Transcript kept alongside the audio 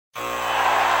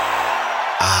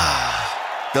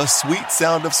The sweet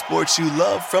sound of sports you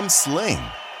love from Sling.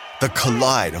 The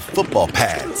collide of football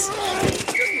pads.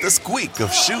 The squeak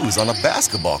of shoes on a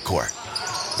basketball court.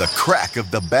 The crack of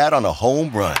the bat on a home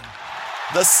run.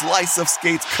 The slice of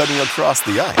skates cutting across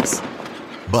the ice.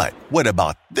 But what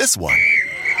about this one?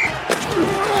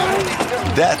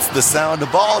 That's the sound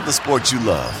of all the sports you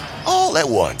love, all at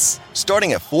once.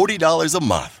 Starting at $40 a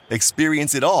month.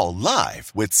 Experience it all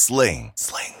live with Sling.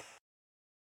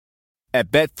 At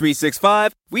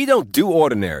Bet365, we don't do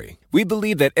ordinary. We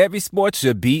believe that every sport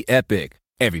should be epic.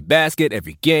 Every basket,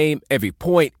 every game, every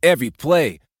point, every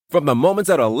play. From the moments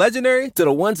that are legendary to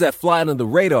the ones that fly under the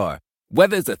radar.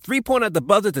 Whether it's a three-pointer at the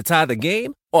buzzer to tie the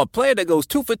game or a player that goes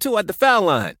 2 for 2 at the foul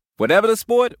line. Whatever the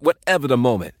sport, whatever the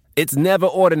moment. It's never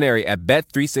ordinary at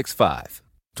Bet365.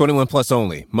 21 plus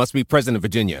only. Must be present in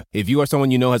Virginia. If you or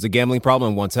someone you know has a gambling problem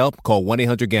and wants help, call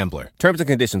 1-800-GAMBLER. Terms and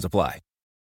conditions apply.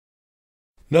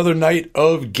 Another night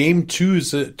of game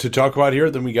twos to talk about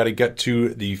here. Then we got to get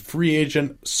to the free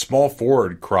agent small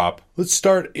forward crop. Let's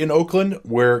start in Oakland,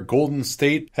 where Golden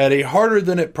State had a harder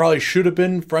than it probably should have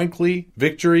been, frankly,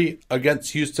 victory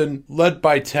against Houston, led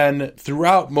by 10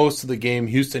 throughout most of the game.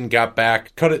 Houston got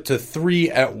back, cut it to 3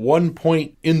 at one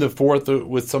point in the fourth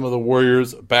with some of the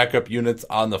Warriors backup units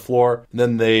on the floor. And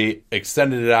then they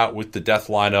extended it out with the death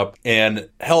lineup and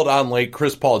held on late.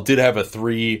 Chris Paul did have a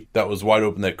 3 that was wide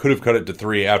open that could have cut it to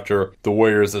 3 after the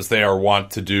Warriors, as they are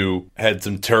wont to do, had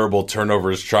some terrible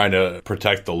turnovers trying to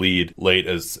protect the lead late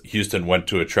as Houston went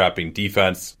to a trapping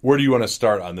defense. Where do you want to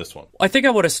start on this one? I think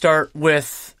I want to start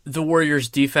with the Warriors'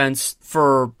 defense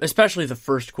for especially the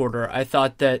first quarter. I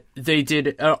thought that they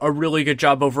did a really good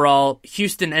job overall.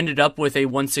 Houston ended up with a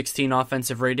 116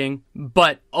 offensive rating,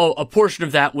 but a portion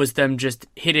of that was them just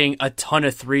hitting a ton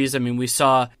of threes. I mean, we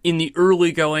saw in the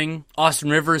early going, Austin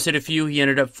Rivers hit a few. He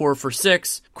ended up 4 for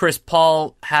 6. Chris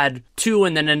Paul had 2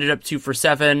 and then ended up 2 for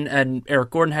 7. And Eric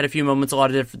Gordon had a few moments, a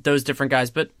lot of those different guys.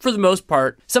 But for the most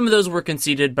part, some of those were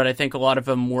conceded, but I think a lot of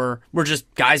them were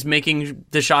just guys making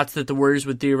the shots that the Warriors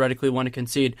would theoretically want to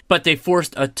concede. But they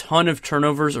forced a ton of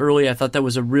turnovers early. I thought that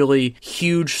was a really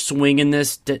huge swing in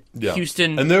this.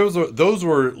 Houston... And those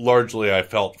were largely, I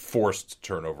felt, forced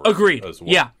turnovers. Agreed. As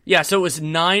well. Yeah, so it was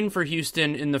 9 for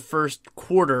Houston in the first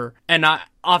quarter, and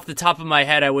off the top of my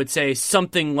head, I would say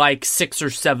something like 6 or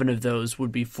 7 of those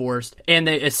would be forced.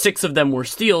 And 6 of them were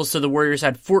steals, so the Warriors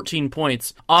had 14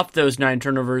 points off those 9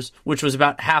 turnovers, which was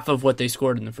about half of what they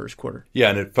scored in the first quarter. Yeah,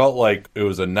 and it felt like it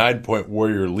was a 9-point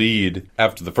Warrior lead.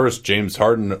 After the first, James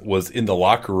Harden was in the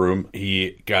locker room.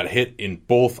 He got hit in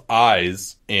both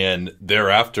eyes, and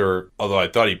thereafter, although I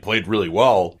thought he played really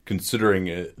well,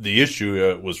 considering the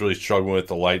issue, was really struggling with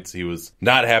the lights. He was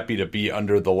not happy to be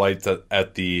under the lights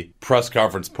at the press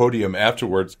conference podium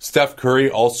afterwards. Steph Curry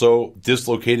also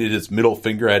dislocated his middle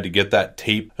finger, had to get that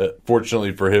tape.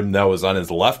 Fortunately for him, that was on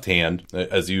his left hand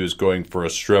as he was going for a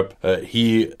strip.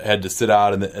 He had to sit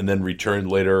out and then return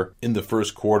later in the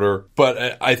first quarter.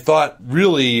 But I thought,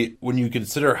 really, when you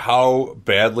consider how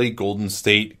badly Golden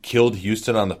State killed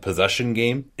Houston on the possession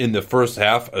game in the first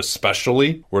half,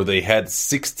 especially, where they had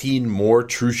 16 more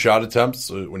true shot attempts,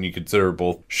 when you consider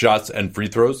both shots and free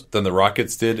throws, than the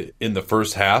Rockets did in the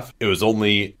first half. It was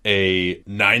only a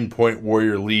 9-point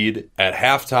Warrior lead at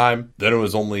halftime. Then it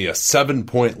was only a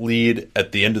 7-point lead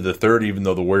at the end of the third, even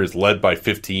though the Warriors led by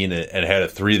 15 and had a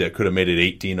 3 that could have made it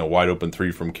 18, a wide open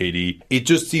 3 from KD. It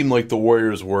just seemed like the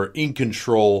Warriors were in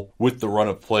control with the run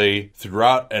of play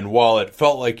throughout. And while it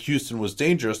felt like Houston was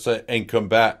dangerous and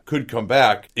could come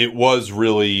back,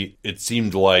 it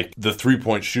seemed like the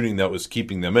 3-point shooting that was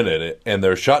keeping them in it. And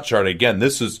their shot chart, again,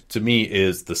 this is, to me,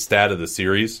 is the stat of the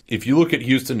series. If you look at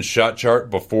Houston's shot chart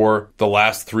before the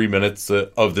last 3 minutes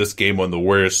of this game, when the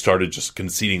Warriors started just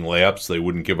conceding layups, so they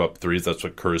wouldn't give up threes. That's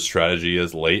what Kerr's strategy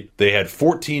is late. They had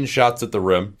 14 shots at the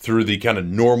rim through the kind of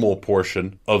normal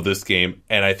portion of this game,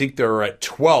 and I think they were at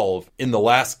 12 in the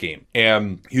last game.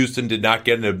 And Houston did not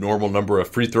get an abnormal number of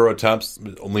free throw attempts,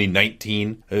 only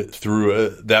 19 through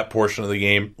that portion of the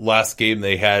game. Last game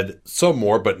they had some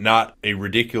more, but not a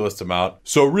ridiculous amount.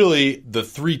 So really, the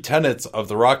 3 tenets of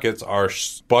the Rockets are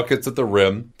buckets at the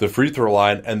rim, the free throw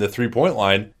line, and the 3-point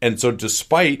line. And so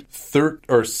despite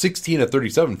 16 of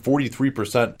 37,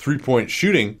 43% 3-point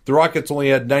shooting, the Rockets only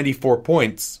had 94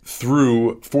 points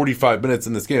through 45 minutes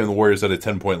in this game, and the Warriors had a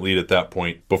 10-point lead at that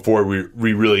point before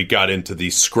we really got into the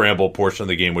scramble portion of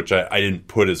the game, which I didn't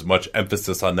put as much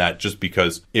emphasis on that just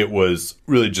because it was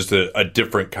really just a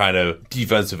different kind of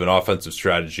defensive and offensive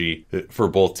strategy for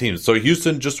both teams. So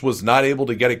Houston just was not able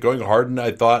to get it going. Harden,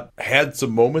 I thought, had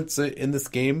some moments in this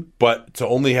game, but to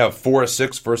only have 4 4 of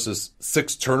 6 versus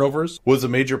 6 turnovers was a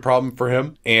major problem for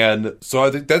him. And so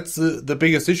I think that's the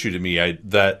biggest issue to me,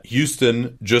 that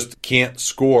Houston just can't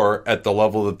score at the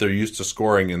level that they're used to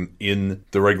scoring in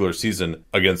the regular season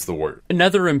against the Warriors.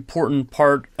 Another important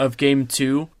part of Game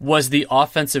 2 was the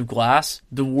offensive glass.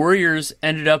 The Warriors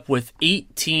ended up with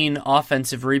 18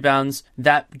 offensive rebounds.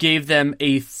 That gave them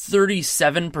a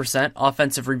 37%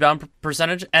 offensive rebound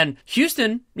percentage. And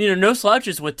Houston, no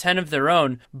slouches with 10 of their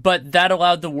own, but that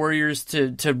allowed the Warriors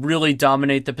to really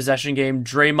dominate the possession game.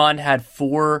 Draymond had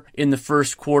 4 in the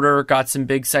first quarter, got some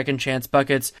big second chance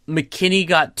buckets. McKinney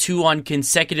got 2 on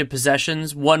consecutive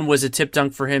possessions. One was a tip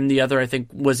dunk for him. The other, I think,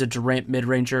 was a Durant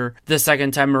mid-ranger the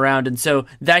second time around. And so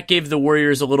that gave the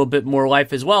Warriors a little bit more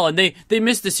life as well. And they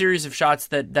missed a series of shots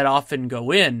that often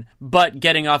go in, but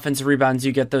getting offensive rebounds,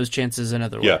 you get those chances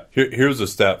another way. Yeah, here's a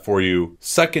stat for you.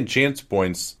 Second chance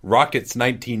points, Rockets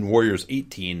 19, Warriors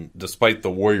 18, despite the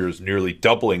Warriors nearly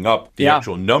doubling up the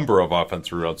actual number of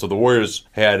offensive rebounds. So the Warriors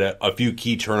had a few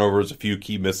key turnovers, a few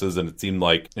key misses, and it seemed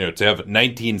like, to have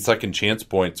 19 second chance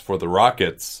points for the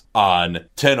Rockets on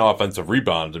 10 offensive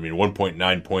rebounds. I mean,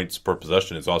 1.9 points per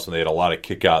possession is awesome. They had a lot of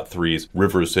kick-out threes.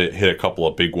 Rivers hit a couple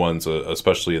of big ones,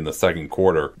 especially in the second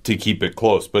quarter, to keep it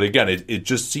close. But again, it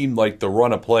just seemed like the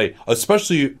run of play,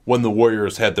 especially when the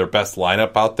Warriors had their best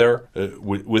lineup out there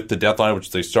with the death line,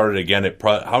 which they started again.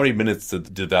 How many minutes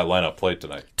did that lineup play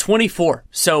tonight? 24.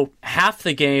 So half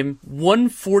the game,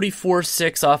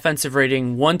 144.6 offensive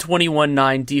rating,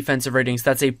 121.9 defensive ratings.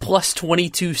 That's a plus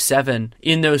 22.7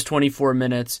 in those 24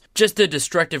 minutes. Just a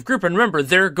destructive group. And remember,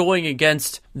 they're going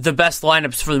against the best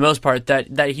lineups for the most part that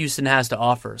Houston has to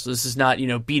offer. So this is not,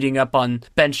 beating up on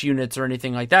bench units or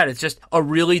anything like that. It's just a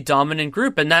really dominant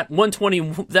group. And that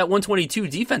 122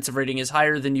 defensive rating is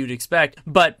higher than you'd expect.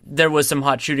 But there was some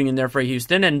hot shooting in there for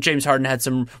Houston, and James Harden had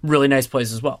some really nice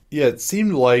plays as well. Yeah, it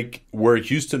seemed like where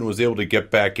Houston was able to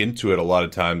get back into it a lot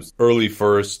of times, early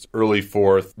first, early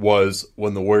fourth, was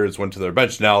when the Warriors went to their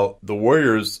bench. Now, the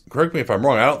Warriors, correct me if I'm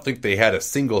wrong, I don't think they had a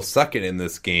single second in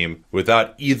this game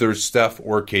without either Steph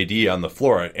or KD on the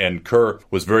floor. And Kerr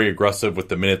was very aggressive with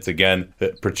the minutes again,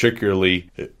 particularly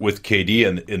with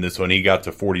KD in this one. He got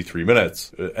to 43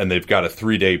 minutes, and they've got a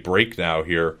 3-day break now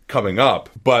here coming up.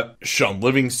 But Sean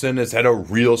Livingston has had a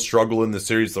real struggle in the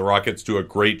series. The Rockets do a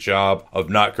great job of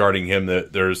not guarding him.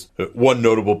 There's one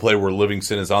notable play where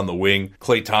Livingston is on the wing.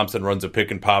 Klay Thompson runs a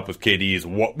pick and pop with KD. He's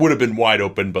would have been wide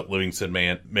open, but Livingston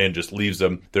man just leaves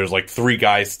him. There's like 3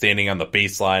 guys standing on the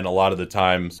baseline a lot of the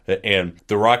times, and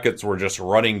the Rockets were just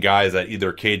running guys at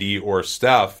either KD or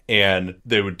Steph, and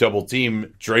they would double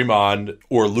team Draymond,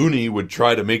 or Looney would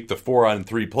try to make the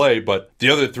 4-on-3 play, but the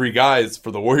other 3 guys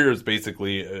for the Warriors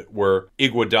basically were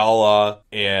Iguodala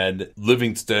and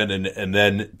Livingston, and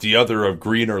then the other of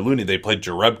Green or Looney. They played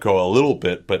Jerebko a little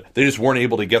bit, but they just weren't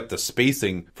able to get the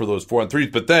spacing for those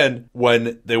 4-on-3s. But then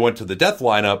when they went to the death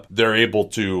lineup, they're able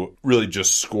to really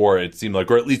just score, it seemed like,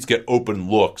 or at least get open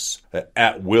looks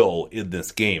at will in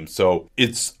this game. So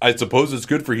I suppose it's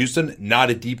good for Houston, not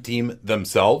a deep team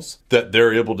themselves, that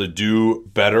they're able to do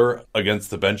better against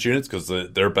the bench units, because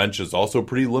their bench is also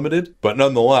pretty limited. But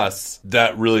nonetheless,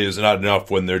 that really is not enough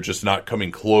when they're just not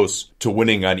coming close to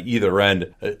winning on either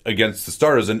end against the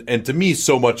starters. And to me,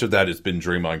 so much of that has been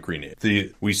Draymond Green.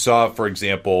 We saw, for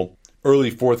example,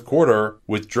 early fourth quarter,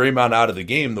 with Draymond out of the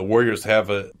game, the Warriors have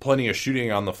plenty of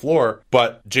shooting on the floor,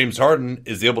 but James Harden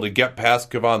is able to get past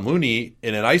Kevon Looney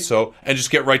in an ISO and just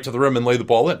get right to the rim and lay the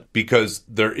ball in, because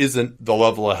there isn't the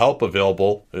level of help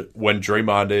available when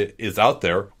Draymond is out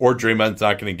there, or Draymond's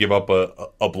not going to give up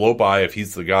a blow-by if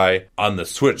he's the guy on the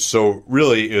switch. So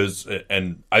really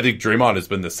and I think Draymond has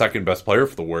been the second best player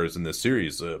for the Warriors in this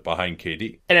series behind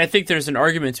KD. And I think there's an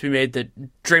argument to be made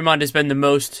that Draymond has been the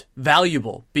most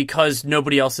valuable, because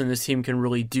nobody else in this team can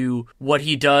really do what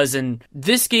he does. And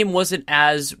this game wasn't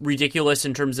as ridiculous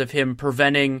in terms of him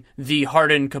preventing the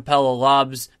Harden-Capella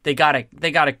lobs. They got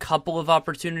a couple of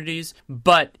opportunities,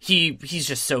 but he's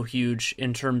just so huge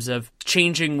in terms of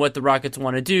changing what the Rockets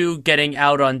want to do, getting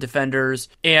out on defenders,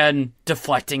 and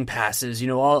deflecting passes,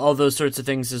 all those sorts of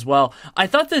things as well. I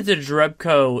thought that the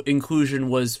Jerebko inclusion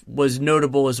was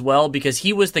notable as well, because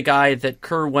he was the guy that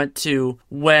Kerr went to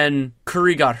when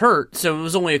Curry got hurt. So it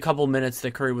was only a couple minutes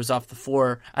that Curry was off the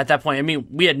floor at that point. I mean,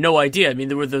 we had no idea. I mean,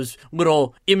 there were those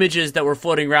little images that were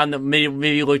floating around that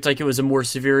maybe looked like it was a more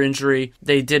severe injury.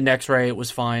 They did an x-ray, it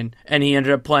was fine, and he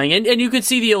ended up playing. And you could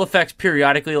see the ill effects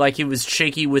periodically, like he was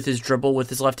shaky with his dribble with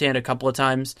his left hand a couple of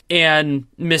times, and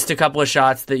missed a couple of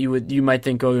shots that you might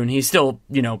think, oh, and he's still,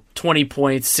 20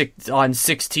 points on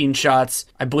 16 shots.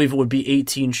 I believe it would be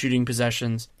 18 shooting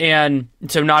possessions. And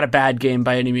so not a bad game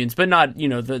by any means, but not,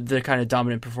 the kind of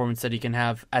dominant performance that he can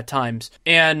have at times.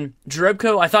 And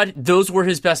Jerebko, I thought those were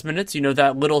his best minutes.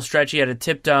 That little stretch, he had a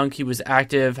tip dunk, he was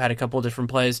active, had a couple of different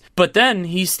plays. But then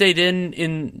he stayed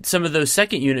in some of those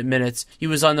second unit minutes. He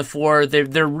was on the floor.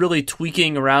 They're really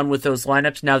tweaking around with those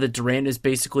lineups now that Durant is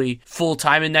basically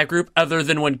full-time in that group, other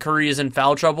than when Curry is in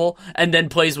foul trouble, and then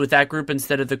plays with that group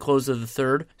instead of the close of the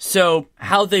third. So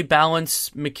how they balance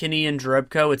McKinney and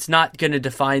Jerebko, it's not going to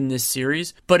define this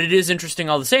series, but it is interesting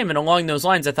all the same. And along those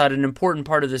lines, I thought an important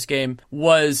part of this game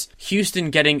was Houston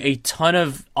getting a ton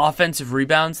of offensive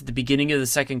rebounds at the beginning of the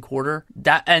second quarter.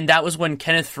 That was when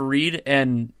Kenneth Faried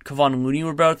and Kevon Looney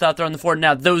were both out there on the floor.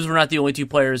 Now, those were not the only two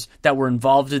players that were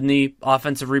involved in the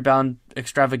offensive rebound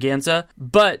extravaganza,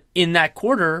 but in that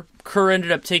quarter, Kerr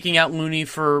ended up taking out Looney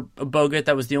for Bogut.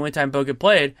 That was the only time Bogut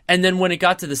played. And then when it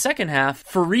got to the second half,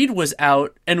 Faried was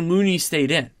out and Looney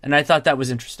stayed in. And I thought that was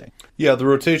interesting. Yeah, the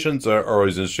rotations are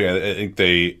always interesting. I think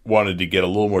they wanted to get a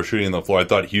little more shooting on the floor. I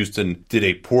thought Houston did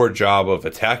a poor job of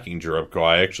attacking Jerebko.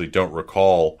 I actually don't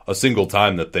recall a single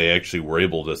time that they actually were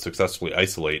able to successfully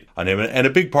isolate on him. And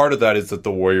a big part of that is that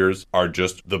the Warriors are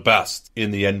just the best in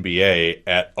the NBA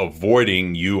at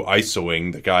avoiding you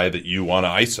ISOing the guy that you want to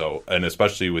ISO. And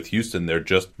especially with Houston, they're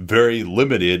just very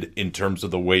limited in terms of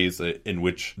the ways in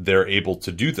which they're able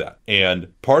to do that.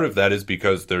 And part of that is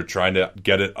because they're trying to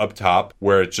get it up top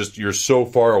where it's just you're so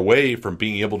far away from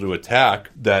being able to attack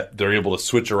that they're able to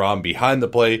switch around behind the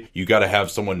play. You got to have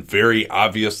someone very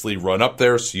obviously run up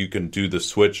there so you can do the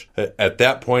switch. At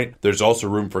that point, there's also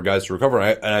room for guys to recover.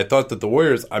 And I thought that the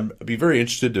Warriors, I'd be very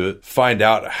interested to find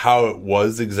out how it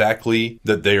was exactly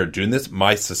that they are doing this.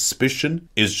 My suspicion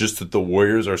is just that the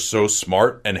Warriors are so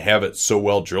smart and have it so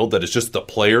well drilled that it's just the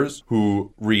players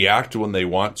who react when they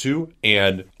want to.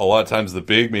 And a lot of times the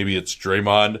big, maybe it's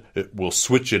Draymond, will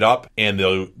switch it up and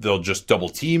they'll just double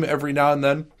team every now and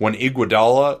then. When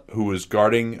Iguodala, who was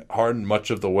guarding Harden much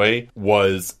of the way,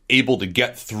 was able to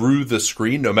get through the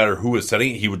screen, no matter who was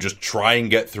setting it, he would just try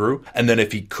and get through. And then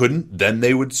if he couldn't, then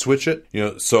they would switch it.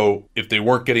 So if they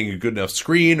weren't getting a good enough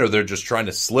screen or they're just trying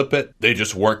to slip it, they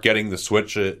just weren't getting the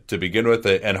switch to begin with.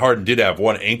 And Harden did have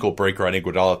one ankle breaker on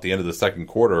Iguodala at the end of the second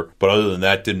quarter, but other than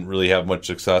that, didn't really have much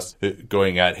success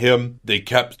going at him. They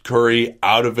kept Curry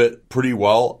out of it pretty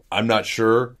well. I'm not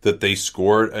sure that they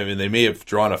scored. I mean, they may have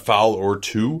drawn a foul or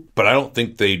two, but I don't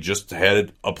think they just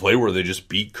had a play where they just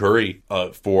beat Curry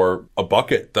for a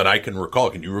bucket that I can recall.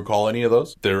 Can you recall any of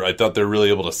those? I thought they were really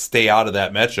able to stay out of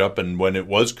that matchup, and when it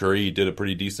was Curry, he did a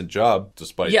pretty decent job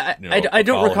despite. Yeah, I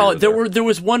don't recall it. There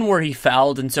was one where he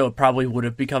fouled, and so it probably would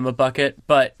have become a bucket.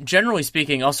 But generally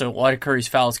speaking, also a lot of Curry's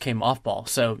fouls came off ball,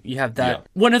 so you have that. Yeah.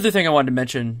 One other thing I wanted to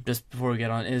mention just before we get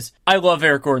on is I love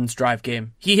Eric Gordon's drive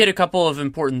game. He hit a couple of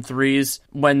important threes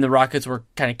when the Rockets were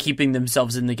kind of keeping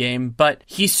themselves in the game, but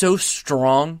he's so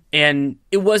strong, and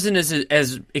it wasn't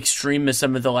as extreme as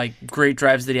some of the great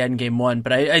drives that he had in game one,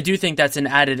 but I do think that's an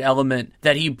added element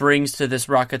that he brings to this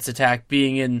Rockets attack,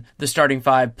 being in the starting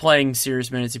five, playing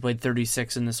serious minutes. He played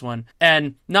 36 in this one,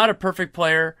 and not a perfect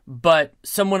player, but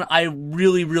someone I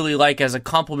really, really like as a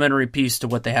complementary piece to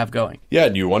what they have going. Yeah,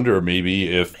 and you wonder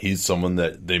maybe if he's someone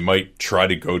that they might try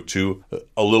to go to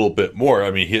a little bit more.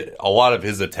 I mean, a lot of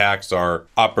his attacks are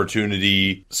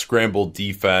opportunity, scramble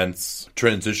defense,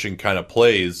 transition kind of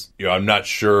plays. I'm not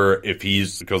sure if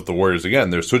he's, because the Warriors, again,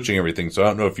 they're switching everything, so I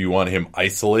don't know if you want him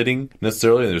isolating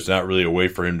necessarily. There's not really a way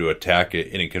for him to attack it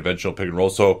in a conventional pick and roll.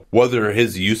 So whether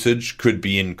his usage could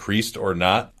be increased or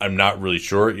not, I'm not really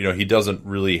sure. He doesn't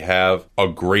really have a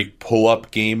great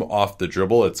pull-up game off the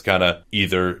dribble. It's kind of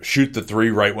either shoot the three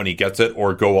right when he gets it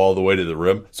or go all the way to the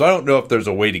rim. So I don't know if there's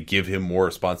a way to give him more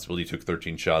responsibility. He took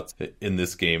 13 shots in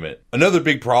this game. Another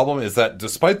big problem is that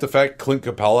despite the fact Clint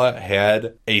Capella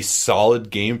had a solid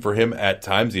game for him at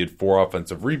times, he had 4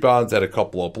 offensive rebounds, had a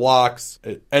couple of blocks.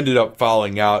 It ended up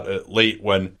fouling out late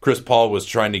when Chris Paul was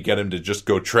trying to get him to just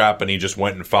go trap, and he just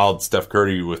went and fouled Steph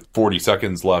Curry with 40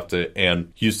 seconds left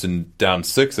and Houston down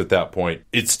 6 at that point.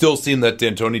 It still seemed that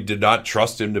D'Antoni did not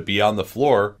trust him to be on the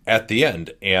floor at the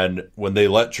end. And when they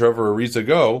let Trevor Ariza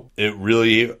go, it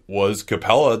really was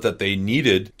Capella that they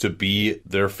needed to be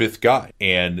their 5th guy.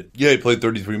 And yeah, he played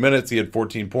 33 minutes. He had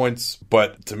 14 points,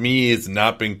 but to me, it's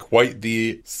not been quite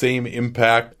the same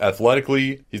impact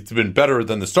athletically. He's been better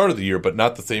than the start of the year, but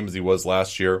not the same as he was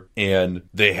last year. And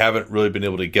they haven't really been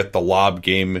able to get the lob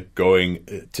game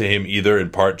going to him either, in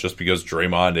part just because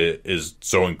Draymond is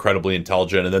so incredibly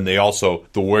intelligent. And then the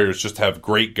Warriors just have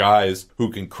great guys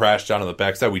who can crash down on the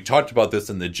backside. We talked about this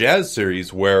in the Jazz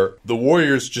series where the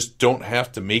Warriors just don't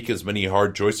have to make as many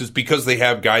hard choices because they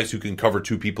have guys who can cover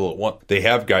two people at once. They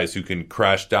have guys who can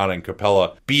crash down on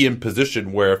Capella, be in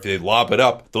position where if they lob it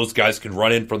up, those guys can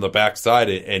run in from the backside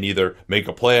and either make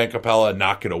a play on Capella,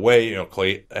 knock it away.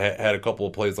 Clay had a couple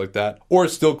of plays like that, or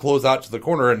still close out to the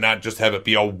corner and not just have it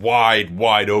be a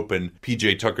wide open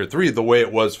PJ Tucker 3 the way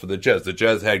it was for the Jazz. The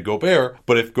Jazz had Gobert,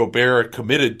 but if Gobert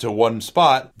committed to one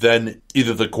spot, then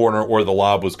either the corner or the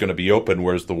lob was going to be open,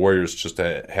 whereas the Warriors just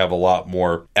have a lot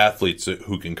more athletes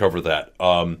who can cover that.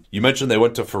 You mentioned they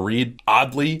went to Fareed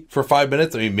oddly for 5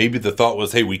 minutes. I mean, maybe the thought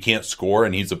was, hey, we can't score,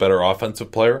 and he's a better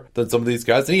offensive player than some of these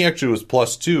guys. And he actually was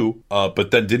 +2,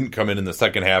 but then didn't come in the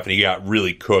second half, and he got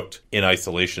really cooked in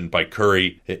isolation by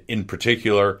Curry in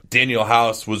particular. Daniel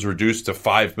House was reduced to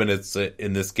 5 minutes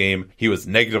in this game. He was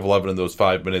 -11 in those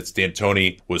 5 minutes.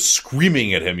 D'Antoni was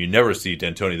screaming at him. You never see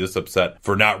D'Antoni this upset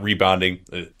for not rebounding.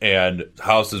 And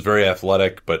House is very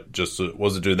athletic, but just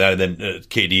wasn't doing that. And then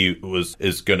KD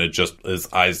is going to just, his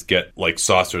eyes get like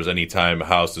saucers anytime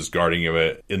House is guarding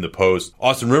him in the post.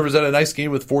 Austin Rivers had a nice game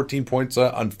with 14 points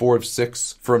on 4 of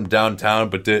 6 from downtown,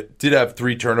 but did have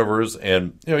 3 turnovers.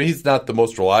 And, he's not the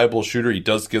most reliable shooter. He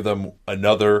does give them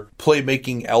another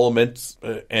playmaking element,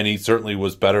 and he certainly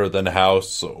was better than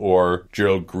House or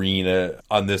Gerald Green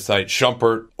on this night.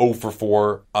 Shumpert 0 for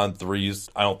 4 on threes.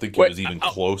 I don't think he was even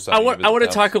close. I want to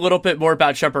talk a little bit more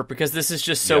about Shumpert because this is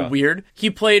just so weird. He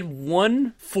played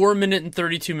 1 4-minute and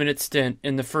 32-minute stint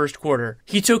in the first quarter.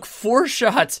 He took 4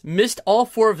 shots, missed all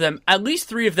 4 of them. At least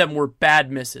 3 of them were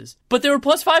bad misses. But they were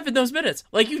 +5 in those minutes.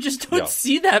 Like, you just don't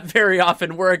see that very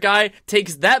often where a guy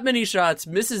takes that many shots,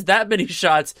 misses that many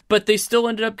shots, but they still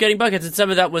ended up getting buckets. And some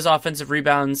of that was offensive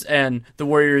rebounds, and the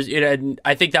Warriors,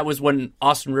 I think that was when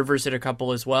Austin Rivers hit a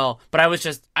couple as well. But I was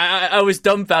just, I was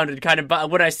dumbfounded kind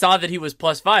of when I saw that he was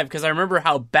 +5, because I remember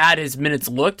how bad his minutes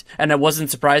looked, and I wasn't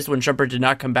surprised when Shumpert did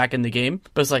not come back in the game.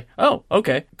 But it's like, oh,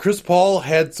 okay. Chris Paul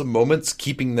had some moments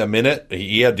keeping them in it.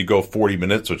 He had to go 40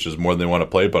 minutes, which is more than they want to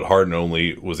play, but Harden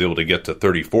only was able to get to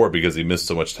 34 because he missed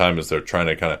so much time as they're trying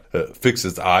to kind of fix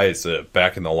his eyes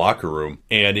back in the locker room.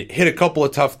 And he hit a couple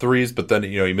of tough threes, but then,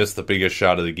 he missed the biggest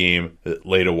shot of the game,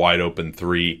 laid a wide open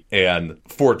 3, and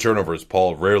 4 turnovers.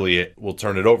 Paul rarely will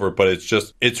turn it over, but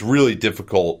it's really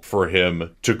difficult for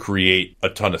him to create a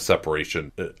ton of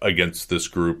separation against this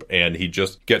group, and he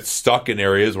just gets stuck in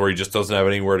areas where he just doesn't have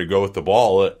anywhere to go with the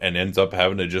ball and ends up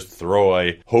having to just throw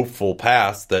a hopeful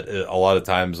pass that a lot of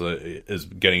times is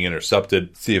getting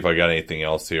intercepted. See if I got anything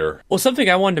else here. Well, something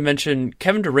I wanted to mention,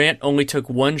 Kevin Durant only took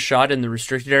 1 shot in the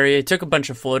restricted area. He took a bunch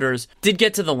of floaters, did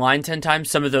get to the line 10 times.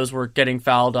 Some of those were getting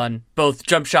fouled on both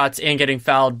jump shots and getting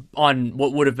fouled on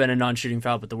what would have been a non-shooting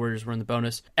foul, but the Warriors were in the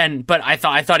bonus. But I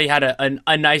thought he had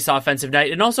a nice offensive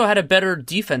night and also had a better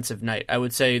defensive night, I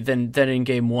would say, than in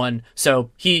game 1.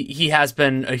 So he has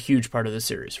been a huge part of the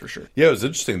series for sure. Yeah, it was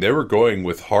interesting. They were going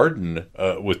with Harden,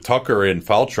 with Tucker in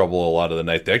foul trouble a lot of the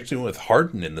night. They actually went with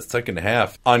Harden in the second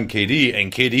half on KD,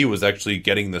 and KD was actually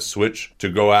getting the switch to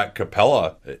go at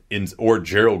Capella or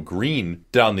Gerald Green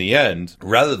down the end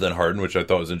rather than Harden, which I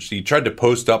thought was interesting. He tried to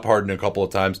post up Harden a couple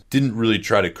of times, didn't really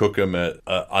try to cook him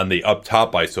on the up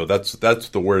top ISO. That's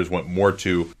what the Warriors went more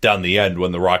to down the end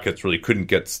when the Rockets really couldn't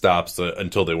get stops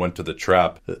until they went to the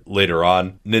trap later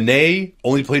on. Nene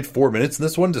only played 4 minutes in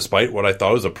this one, despite what I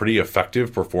thought was a pretty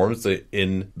effective performance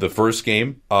in the first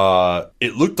game.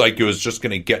 It looked like it was just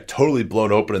going to get totally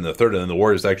blown open in the third, and then the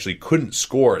Warriors actually couldn't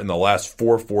score in the last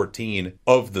 4:14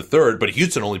 of the third, but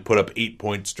Houston only put up 8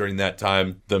 points during that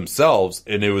time themselves,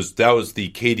 and that was the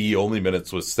KD only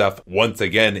minutes with Steph once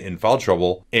again in foul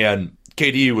trouble, and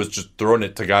KD was just throwing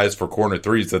it to guys for corner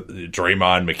threes that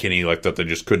Draymond, McKinney, like that they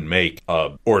just couldn't make,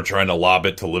 or trying to lob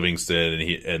it to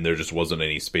Livingston, and there just wasn't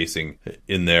any spacing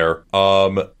in there.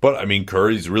 But I mean,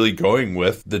 Curry's really going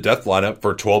with the death lineup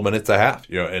for 12 minutes a half,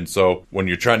 and so when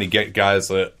you're trying to get guys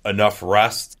enough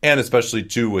rest, and especially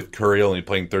too with Curry only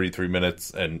playing 33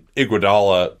 minutes, and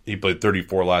Iguodala, he played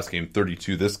 34 last game,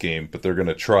 32 this game, but they're going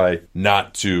to try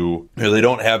not to. They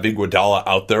don't have Iguodala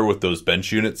out there with those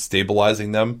bench units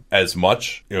stabilizing them as much.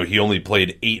 much. He only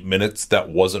played 8 minutes. That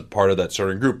wasn't part of that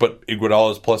starting group, but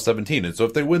Iguodala is plus 17. And so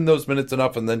if they win those minutes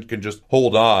enough and then can just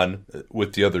hold on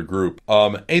with the other group,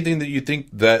 anything that you think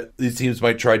that these teams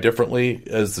might try differently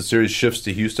as the series shifts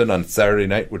to Houston on Saturday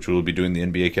night, which we'll be doing the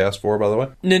NBA cast for, by the way?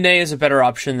 Nene is a better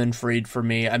option than Freed for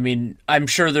me. I mean, I'm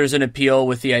sure there's an appeal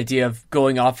with the idea of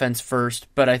going offense first,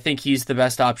 but I think he's the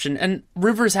best option. And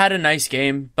Rivers had a nice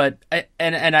game, but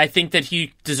I think that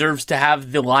he deserves to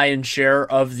have the lion's share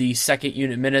of the second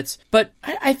unit minutes. But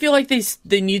I feel like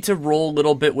they need to roll a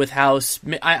little bit with House.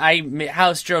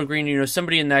 House, Gerald Green,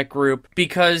 somebody in that group,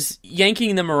 because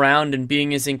yanking them around and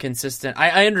being as inconsistent,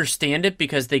 I understand it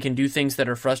because they can do things that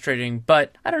are frustrating,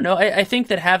 but I don't know. I think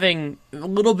that having a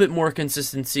little bit more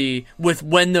consistency with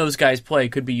when those guys play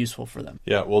could be useful for them.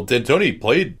 Yeah, well, D'Antoni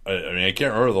played, I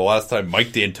can't remember the last time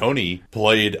Mike D'Antoni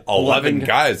played 11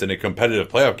 guys in a competitive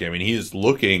playoff game. I mean, he's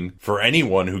looking for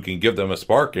anyone who can give them a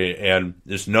spark, and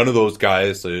just none of those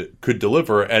guys could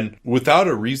deliver. And without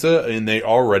Ariza, and they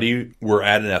already were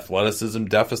at an athleticism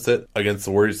deficit against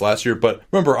the Warriors last year. But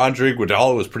remember, Andre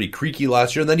Iguodala was pretty creaky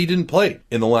last year, and then he didn't play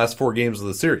in the last 4 games of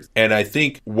the series. And I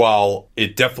think while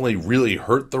it definitely really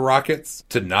hurt the Rockets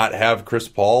to not have Chris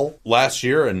Paul last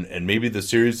year, and maybe the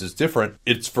series is different,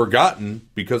 it's forgotten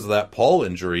because of that Paul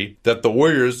injury that the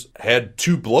Warriors had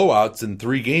 2 blowouts in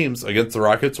 3 games against the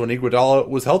Rockets when Iguodala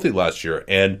was healthy last year.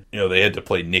 And, they had to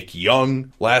play Nick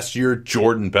Young last year,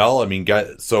 Jordan Bell. I mean,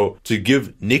 so to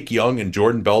give Nick Young and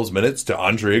Jordan Bell's minutes to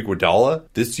Andre Iguodala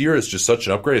this year is just such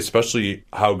an upgrade, especially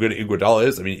how good Iguodala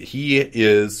is. I mean, he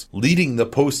is leading the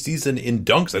postseason in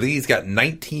dunks. I think he's got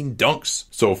 19 dunks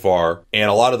so far, and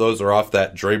a lot of those are off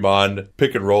that Draymond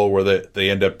pick and roll where they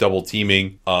end up double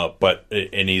teaming.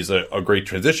 And he's a great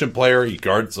transition player. He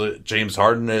guards James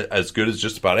Harden as good as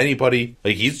just about anybody.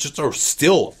 Like, he's just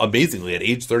still amazingly at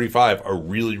age 35 a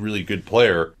really, really good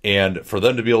player. And for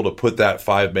them to be able to put that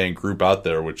 5-man group out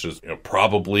there, which is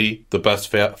probably the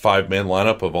best 5-man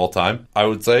lineup of all time, I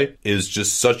would say, is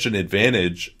just such an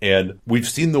advantage. And we've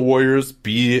seen the Warriors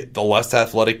be the less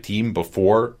athletic team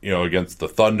before, against the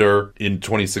Thunder in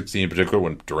 2016 in particular,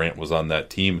 when Durant was on that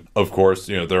team. Of course,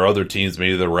 there are other teams,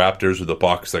 maybe the Raptors or the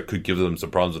Bucks, that could give them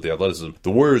some problems with the athleticism.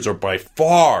 The Warriors are by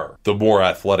far the more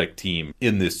athletic team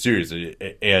in this series.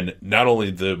 And not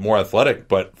only the more athletic,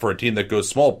 but for a team that goes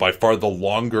small, by far the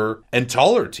longer and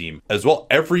taller team as well.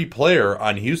 Every player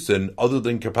on Houston, other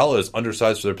than Capella, is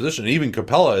undersized for their position. And even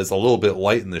Capella is a little bit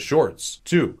light in the shorts,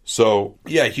 too. So,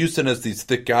 yeah, Houston has these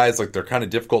thick guys, like they're kind of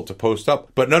difficult to post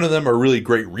up, but none of them are really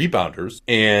great rebounders.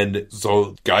 And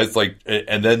so guys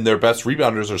and then their best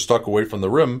rebounders are stuck away from the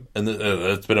rim, and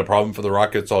that's been a problem for the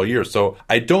Rockets all year. So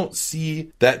I don't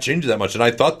see that changing that much. And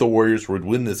I thought the Warriors would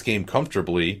win this game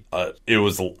comfortably. It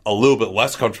was a little bit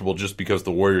less comfortable just because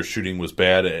the Warriors shooting was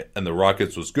bad and the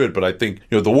Rockets was good. But I think,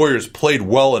 the Warriors played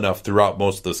well enough throughout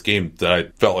most of this game that I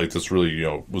felt like this really,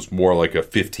 was more like a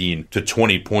 15 to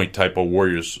 20 point type of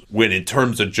Warriors win in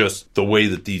terms of just the way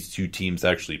that these two teams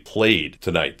actually played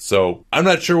tonight. So I'm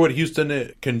not sure what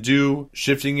Houston can do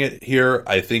shifting it here.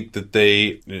 I think that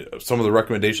some of the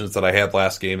recommendations that I had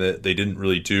last game that they didn't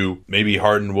really do. Maybe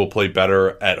Harden will play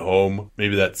better at home.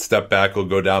 Maybe that step back will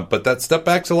go down, but that step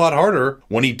back's a lot harder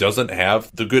when he doesn't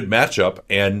have the good matchup,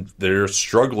 and they're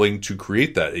struggling to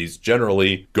create that. He's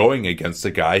generally going against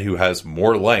a guy who has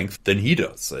more length than he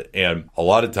does, and a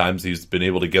lot of times he's been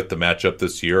able to get the matchup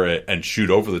this year and shoot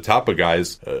over the top of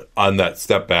guys on that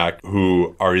step back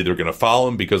who are either going to foul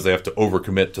him because they have to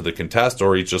overcommit to the contest,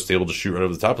 or he's just able to shoot right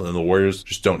over the top. And then the Warriors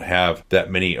just don't have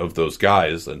that many of those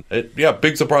guys. And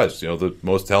big surprise. The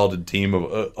most talented team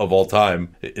of all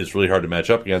time is really hard to match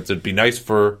up against. It'd be nice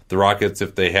for the Rockets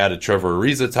if they had a Trevor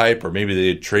Ariza type, or maybe they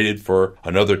had traded for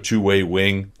another 2-way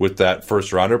wing with that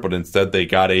first rounder, but instead they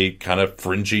got a kind of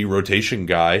fringy rotation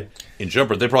guy in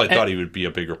jumper. They probably thought he would be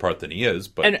a bigger part than he is.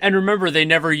 But and remember, they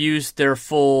never used their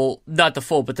not the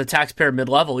full, but the taxpayer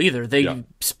mid-level either. They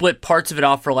split parts of it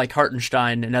off for like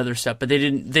Hartenstein and other stuff, but they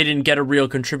didn't get a real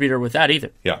contributor with that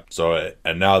either. Yeah. So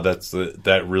and now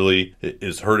that really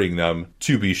is hurting them,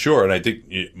 to be sure. And I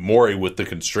think Morey, with the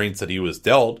constraints that he was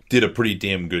dealt, did a pretty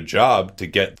damn good job to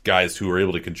get guys who were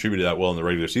able to contribute that well in the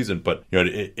regular season. But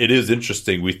it is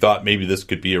interesting. We thought maybe this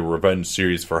could be a revenge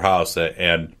series for House,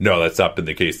 and no, that's not been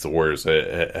the case. The Warriors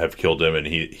Warriors have killed him, and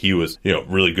he was,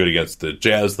 really good against the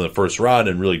Jazz in the first round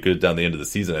and really good down the end of the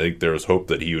season. I think there was hope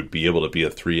that he would be able to be a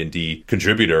 3-and-D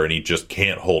contributor, and he just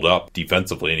can't hold up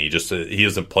defensively, and he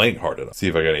isn't playing hard enough. See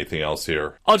if I got anything else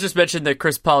here. I'll just mention that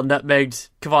Chris Paul nutmegged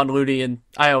Kevon Looney, and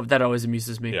that always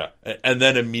amuses me. Yeah, and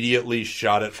then immediately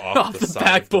shot it off the side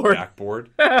backboard. Of the backboard.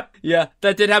 Yeah,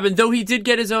 that did happen, though he did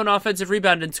get his own offensive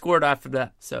rebound and scored after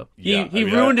that. So he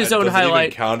ruined his own highlight. Does it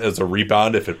even count as a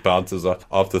rebound if it bounces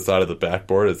off the side of the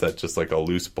backboard? Is that just like a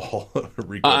loose ball?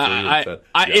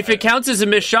 If it counts as a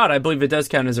missed shot, I believe it does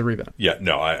count as a rebound. Yeah,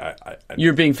 no,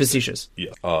 You're being facetious.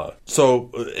 Yeah.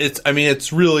 So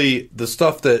it's really the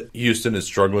stuff that Houston is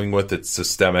struggling with. It's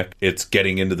systemic. It's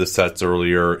getting into the sets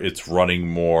earlier. It's running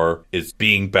more. It's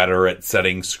being better at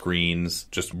setting screens,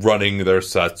 just running their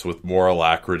sets with more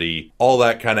alacrity. All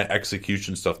that kind of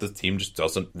execution stuff. The team just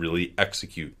doesn't really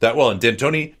execute that well. And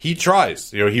D'Antoni, he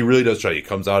tries. He really does try. He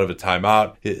comes out of a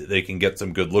timeout. They can get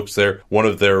some good looks there. One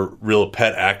of their real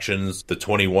pet actions, the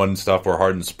 21 stuff where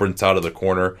Harden sprints out of the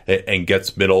corner and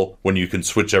gets middle when you can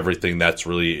switch everything, that's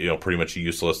really, pretty much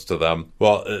useless to them.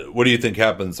 Well, what do you think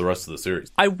happens the rest of the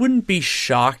series? I wouldn't be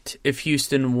shocked if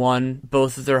Houston won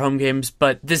both of their home games,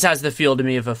 but this has the feel to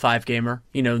me of a 5-gamer.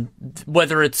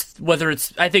 Whether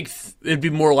it's, I think it'd be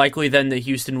more likely then that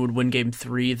Houston would win game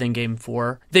 3 than game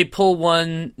 4. They pull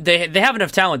one, they have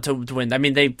enough talent to win. I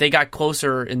mean, they got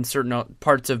closer in certain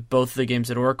parts of both the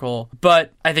games at Oracle,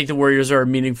 but I think the Warriors are a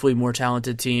meaningfully more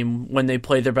talented team when they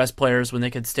play their best players, when they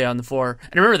can stay on the floor.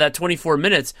 And remember that 24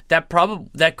 minutes, that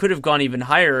could have gone even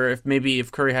higher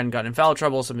if Curry hadn't gotten in foul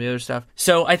trouble, some of the other stuff.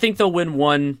 So I think they'll win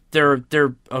one. They're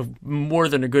more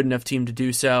than a good enough team to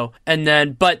do so. And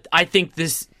then, but I think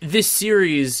this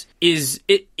series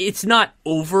it's not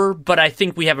over, but I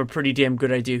think we have a pretty damn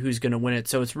good idea who's going to win it.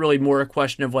 So it's really more a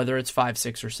question of whether it's 5,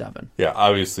 6, or 7. Yeah,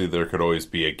 obviously there could always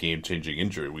be a game-changing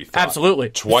injury. We thought absolutely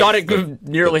twice thought it could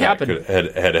nearly happen.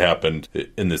 Had happened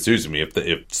in the series. I mean,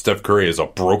 if Steph Curry has a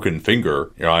broken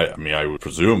finger, I would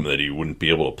presume that he wouldn't be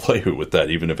able to play with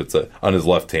that, even if it's on his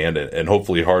left hand. And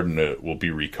hopefully Harden will be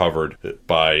recovered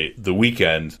by the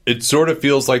weekend. It sort of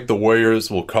feels like the Warriors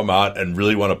will come out and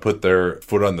really want to put their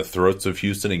foot on the throats of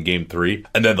Houston in game 3,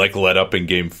 and then let up in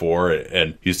game 4,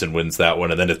 and Houston wins that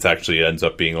one, and then it actually ends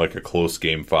up being like a close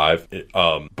game 5.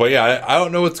 But yeah, I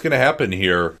don't know what's going to happen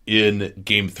here in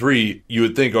game 3. You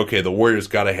would think, okay, the Warriors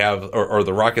got to have, or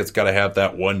the Rockets got to have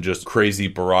that one just crazy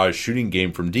barrage shooting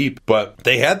game from deep, but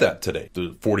they had that today, the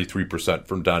 43%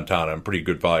 from downtown on pretty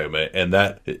good volume, and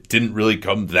that didn't really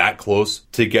come that close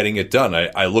to getting it done.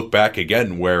 I look back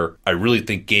again where I really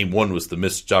think game 1 was the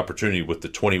missed opportunity with the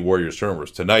 20 Warriors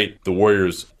turnovers. Tonight, the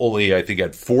Warriors only, I think,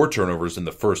 had 4 turnovers in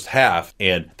the first half,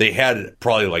 and they had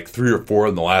probably 3 or 4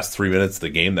 in the last 3 minutes of the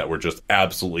game that were just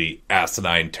absolutely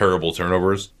asinine, terrible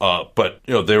turnovers. But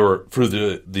they were for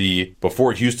the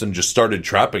before Houston just started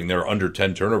trapping, they were under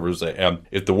 10 turnovers. And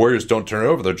if the Warriors don't turn it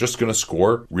over, they're just going to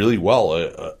score really well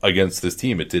against this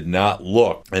team. It did not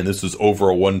look, and this was over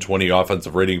a 120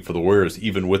 offensive rating for the Warriors,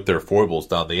 even with their foibles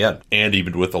down the end, and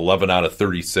even with 11 out of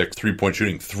 36 3-point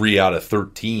shooting, 3 out of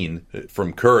 13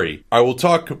 from Curry. I will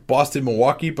talk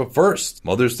Boston-Milwaukee, but first,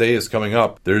 Mother's Day is coming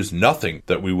up. There's nothing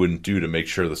that we wouldn't do to make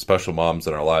sure the special moms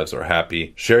in our lives are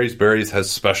happy. Sherry's Berries has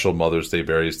special Mother's Day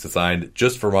berries designed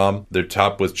just for mom. They're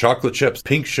topped with chocolate chips,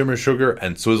 pink shimmer sugar,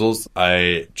 and swizzles.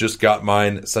 I just got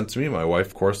mine sent to me. My wife,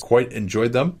 of course, quite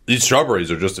enjoyed them. These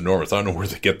strawberries are just enormous. I don't know where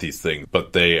they get these things,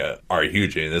 but they are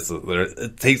huge. And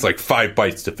it takes 5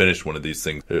 bites to finish one of these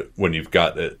things when you've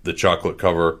got the chocolate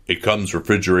cover. It comes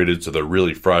refrigerated, so they're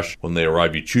really fresh. When they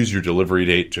arrive, you choose your delivery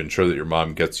date to ensure that your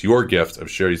mom gets your gift of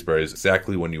Sherry's Berries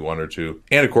exactly when you want her to.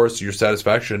 And of course, your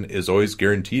satisfaction is always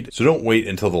guaranteed. So don't wait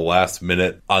until the last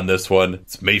minute on this one.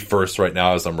 It's May 1st right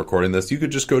now as I'm recording this. You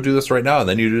could just go do this right now and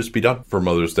then you'd just be done for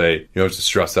Mother's Day. You don't have to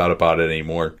stress out about it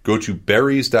anymore. Go to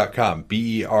berries.com,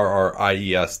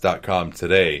 BERRIES.com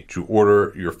today to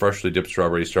order your freshly dipped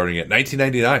strawberries starting at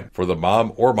 $19.99 for the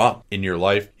mom or mom in your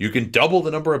life. You can double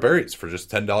the number of berries for just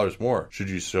 $10 more, should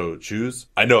you so choose.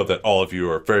 I know that all of you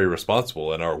are very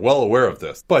responsible and are well aware of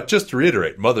this, but just to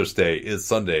reiterate, Mother's Day is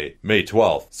Sunday, May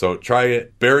 12th. So try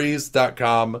it,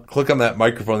 berries.com, click on that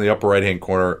microphone in the upper right hand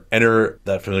corner, enter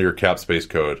that familiar CapSpace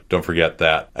code. Don't forget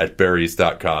that at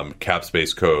berries.com,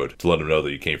 CapSpace code, to let them know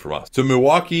that you came from us. So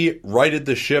Milwaukee righted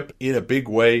the ship in a big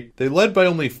way. They led by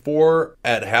only 4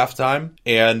 at halftime,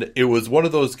 and it was one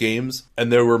of those games,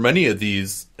 and there were many of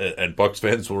these, and Bucks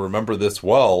fans will remember this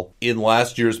well, in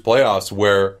last year's playoffs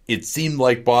where it seemed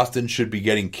like Boston should be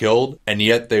getting killed, and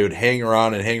yet they would hang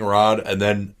around, and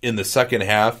then in the second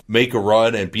half, make a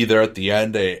run and be there at the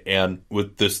end, and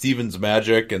with the Stevens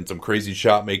magic and some crazy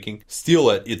shot making, steal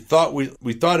it.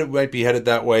 We thought it might be headed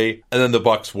that way, and then the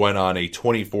Bucks went on a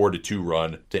 24-2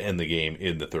 run to end the game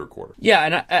in the third quarter.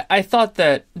 Yeah, and I thought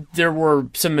that there were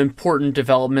some important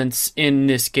developments in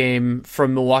this game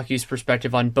from Milwaukee's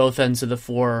perspective on both ends of the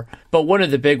floor, but one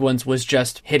of the big ones was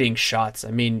just hitting shots.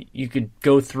 I mean, you could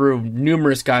go through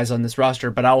numerous guys on this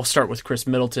roster, but I'll start with Chris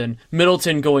Middleton.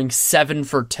 Middleton going 7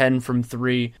 for 10 from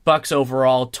 3, Bucks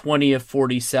overall 20 of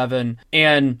 47,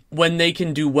 and when they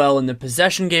can do well in the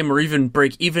possession game or even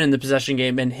break even in the possession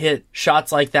game and hit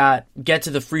shots like that, get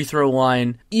to the free throw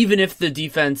line, even if the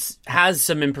defense has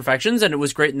some imperfections, and it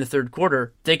was great in the third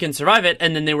quarter, they can survive it,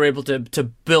 and then they were able to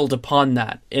build upon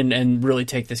that and really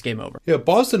take this game over. Yeah,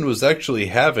 Boston was actually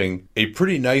having a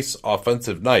pretty nice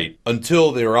offensive night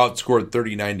until they were outscored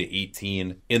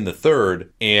 39-18 in the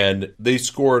third, and they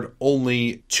scored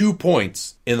only 2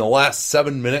 points in the last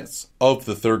 7 minutes of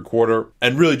the third quarter,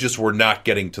 and really just were not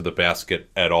getting to the basket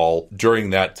at all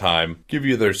during that time. Give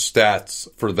you their stats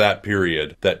for that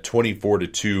period, that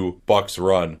 24-2 Bucks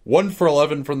run. 1 for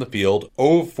 11 from the field,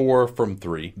 0-4 from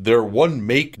 3. Their one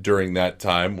make during that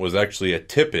time was actually a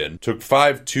tip-in. Took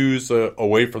 5 twos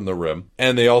away from the rim,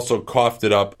 and they also coughed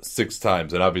it up 6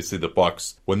 times. And obviously the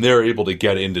Bucks, when they're able to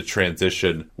get into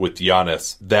transition with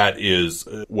Giannis, that is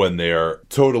when they're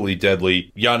totally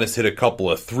deadly. Giannis hit a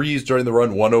couple of threes during the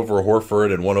run, one over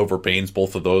Horford and one over Baines,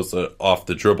 both of those off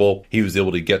the dribble. He was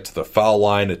able to get to the foul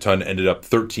line a ton, ended up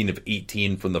 13 of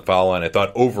 18 from the foul line. I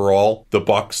thought overall the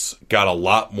Bucks got a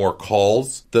lot more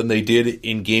calls than they did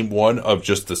in game one of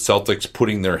just the Celtics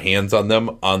putting their hands on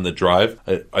them on the drive.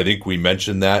 I think we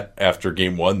mentioned that after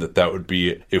game one, that would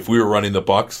be, if we were running the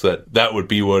Bucks, that would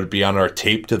be what would be on our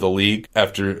tape to the league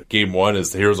after game one,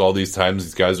 is here's all these times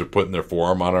these guys are putting their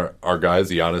forearm on our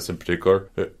guys, Giannis in particular,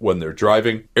 when they're driving.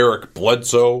 Eric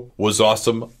Bledsoe was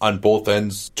awesome on both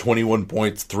ends. 21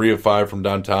 points, 3 of 5 from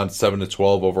downtown, 7 of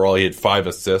 12 overall. He had 5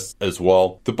 assists as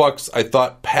well. The Bucks, I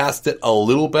thought, passed it a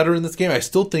little better in this game. I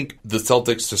still think the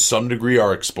Celtics, to some degree,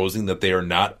 are exposing that they are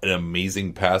not an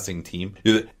amazing passing team.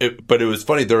 But it was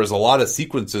funny. There was a lot of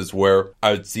sequences where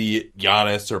I would see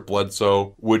Giannis or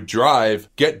Bledsoe would drive,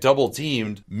 get double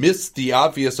teamed, miss the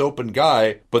obvious open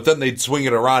guy, but then they'd swing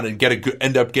it around and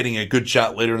end up getting a good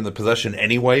shot later in the possession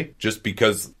anyway, just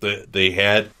because they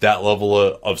had that level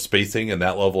of spacing and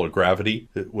that level of gravity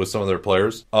with some of their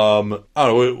players. I don't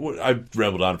know. I've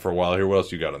rambled on for a while here. What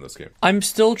else you got on this game? I'm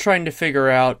still trying to figure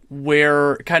out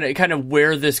where kind of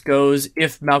where this goes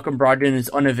if Malcolm Brogdon is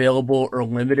unavailable or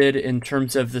limited in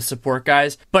terms of the support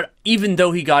guys. But even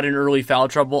though he got in early foul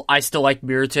trouble, I still like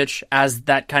Mirotic as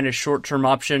that kind of short-term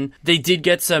option. They did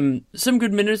get some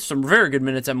good minutes, some very good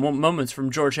minutes at moments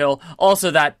from George Hill.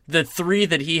 Also, that the 3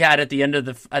 that he had at the end of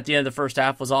the first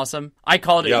half was awesome. I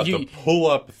called it. Yeah, the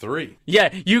pull-up 3.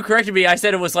 Yeah, you corrected me. I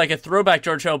said it was like a throwback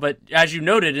George Hill, but as you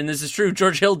noted, and this is true,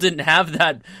 George Hill didn't have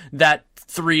that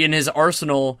 3 in his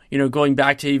arsenal, going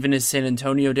back to even his San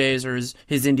Antonio days or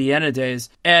his Indiana days,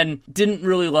 and didn't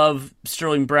really love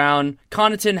Sterling Brown.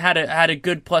 Connaughton had a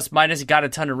good plus minus. He got a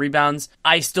ton of rebounds.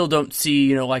 I still don't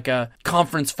see, like a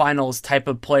conference finals type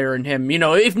of player in him.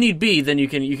 If need be, then you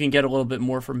can get a little bit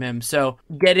more from him. So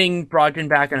getting Brogdon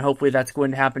back, and hopefully that's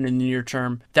going to happen in the near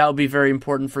term, that would be very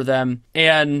important for them.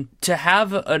 And to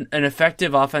have an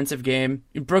effective offensive game,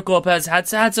 Brook Lopez had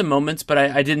some moments, but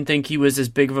I didn't think he was as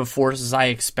big of a force as I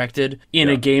expected in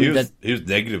a game he was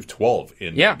negative 12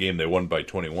 in the game they won by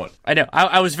 21. I know.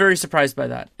 I was very surprised by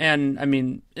that. And I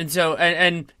mean,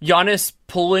 and Giannis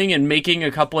pulling and making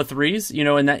a couple of threes,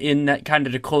 in that kind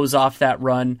of to close off that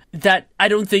run. That I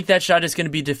don't think that shot is going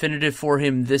to be definitive for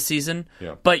him this season.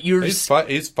 Yeah. But he's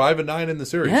 5-9 in the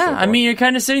series. Yeah, so I mean, you're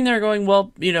kind of sitting there going,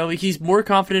 well, he's more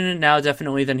confident in it now,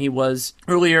 definitely, than he was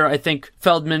earlier. I think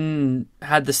Feldman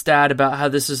had the stat about how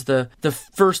this is the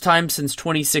first time since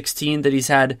 2016 that he's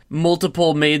had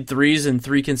multiple made threes in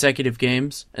 3 consecutive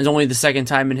games. It's only the second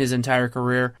time in his entire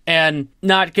career, and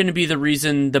not going to be the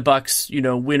reason the Bucks,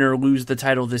 win or lose the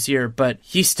title this year. But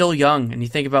he's still young, and you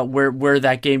think about where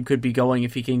that game could be going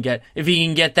if he can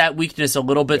get that weakness a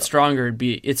little bit stronger.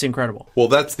 It's incredible. Well,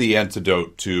 that's the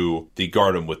antidote to the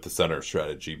guard him with the center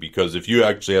strategy, because if you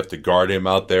actually have to guard him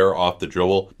out there off the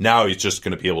dribble, now he's just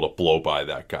going to be able to blow by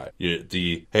that guy.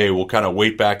 We'll kind of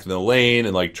wait back in the lane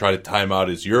and try to time out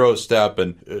his Euro step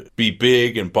and be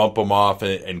big and bump him off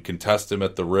and contest him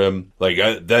at the rim.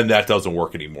 Then that doesn't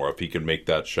work anymore if he can make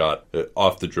that shot off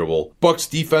off the dribble. Bucks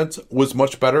defense was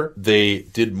much better. They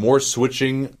did more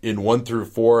switching in 1 through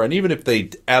 4, and even if they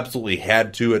absolutely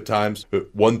had to at times,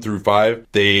 1 through 5,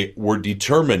 they were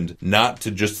determined not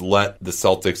to just let the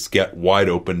Celtics get wide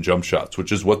open jump shots,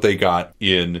 which is what they got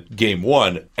in game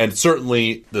 1. And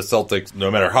certainly the Celtics,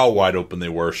 no matter how wide open they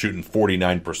were, shooting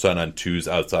 49% on twos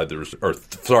outside the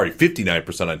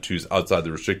 59% on twos outside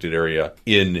the restricted area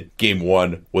in game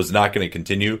 1 was not going to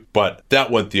continue, but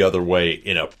that went the other way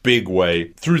in a big way.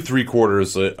 Through 3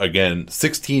 quarters, again,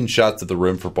 16 shots at the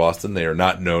rim for Boston. They are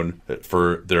not known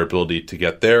for their ability to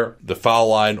get there. The foul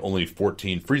line, only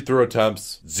 14 free throw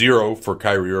attempts, 0 for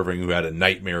Kyrie Irving, who had a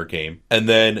nightmare game. And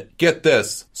then, get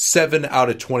this, 7 out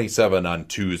of 27 on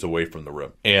twos away from the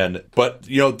rim. But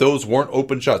those weren't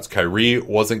open shots. Kyrie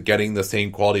wasn't getting the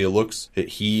same quality of looks.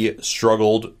 He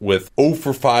struggled with 0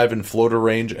 for 5 in floater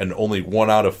range and only 1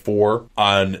 out of 4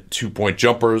 on 2-point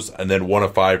jumpers, and then 1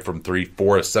 of 5 from 3.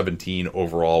 4 of 17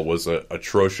 overall was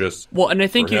atrocious. Well, and I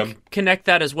think you connect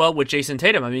that as well with Jason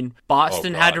Tatum. I mean,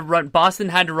 Boston had to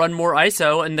run more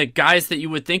ISO, and the guys that you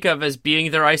would think of as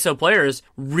being their ISO players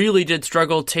really did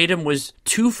struggle. Tatum was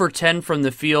 2 for 10 from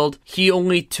the field. He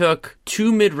only took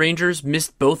 2 mid-rangers,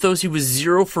 missed both those. He was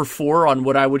 0 for 4 on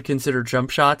what I would consider jump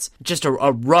shots. Just a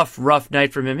rough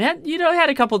night from him. He had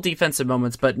a couple defensive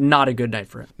moments, but not a good night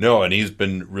for him. No, and he's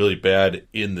been really bad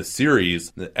in the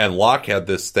series. And Locke had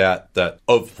this stat that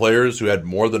of players who had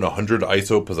more than 100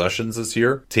 ISO possessions this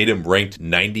year, Tatum ranked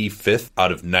 95th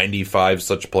out of 95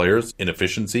 such players in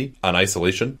efficiency on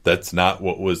isolation. That's not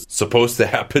what was supposed to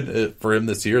happen for him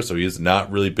this year, so he has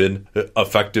not really been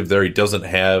effective there. He doesn't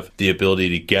have the ability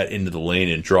to get into the lane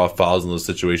and draw fouls in those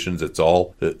situations. It's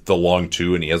all the long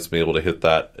two, and he hasn't been able to hit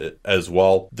that as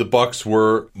well. The Bucks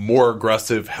were more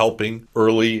aggressive, helping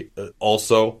early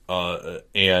also,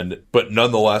 but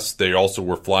nonetheless, they also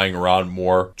were flying around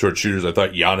more towards shooters. I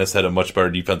thought Giannis had a much better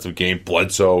defensive game.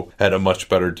 Bledsoe had a much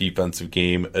better defensive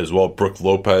game as well. Brook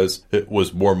Lopez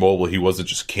was more mobile. He wasn't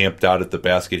just camped out at the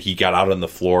basket. He got out on the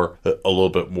floor a little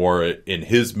bit more in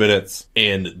his minutes,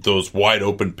 and those wide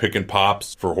open pick and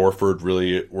pops for Horford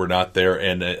really were not there.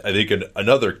 And I think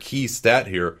another key stat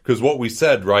here, because what we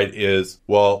said, right, is,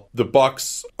 well, the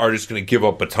Bucks are just going to give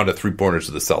up a ton of three-pointers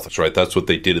to the Celtics, right? That's what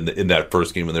they did in that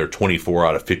first game when they were 24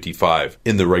 out of 55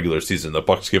 in the regular season. The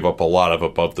Bucks give up a lot of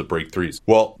above the break threes.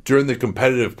 Well, during the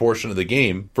competitive portion of the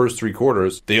game, first 3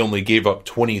 quarters, they only gave up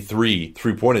 23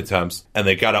 three-point attempts, and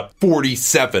they got up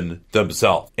 47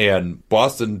 themselves. And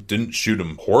Boston didn't shoot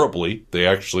them horribly. They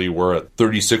actually were at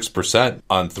 36%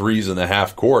 on threes in the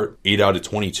half court, 8 out of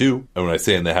 22. And when I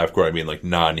say in the half court, I mean like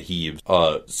non-heaves.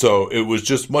 So it was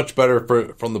just much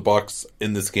better from the Bucks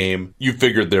in this game. You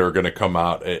figured they were going to come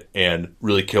out and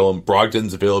really kill him.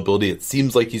 Brogdon's availability, it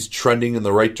seems like he's trending in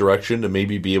the right direction to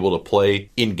maybe be able to play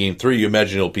in game 3. You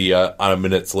imagine he'll be on a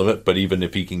minutes limit, but even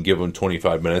if he can give him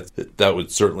 25 minutes, that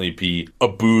would certainly be a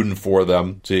boon for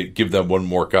them to give them one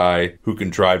more guy who can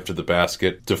drive to the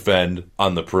basket, defend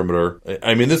on the perimeter.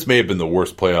 I mean, this may have been the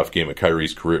worst playoff game of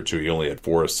Kyrie's career, too. He only had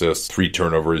 4 assists, 3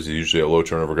 turnovers. He's usually a low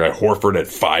turnover guy. Horford had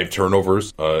 5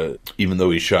 turnovers. Even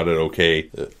though he shot it okay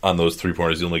on those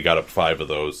 3-pointers, he only got up 5 of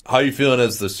those. How are you feeling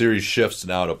as the series shifts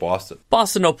now to Boston?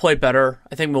 Boston will play better.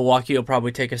 I think Milwaukee will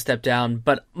probably take a step down,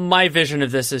 but my vision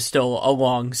of this is still a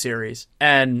long series.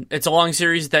 And it's a long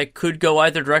series that could go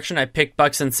either direction. I picked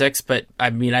Bucks in 6, but I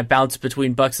mean, I bounced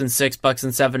between Bucks in 6, Bucks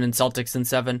in 7, and Celtics in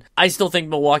 7. I still think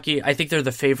Milwaukee, I think they're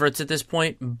the favorites at this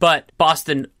point, but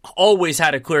Boston always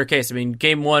had a clear case. I mean,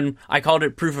 game 1, I called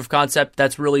it proof of concept.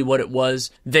 That's really what it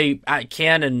was. They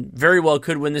can and very well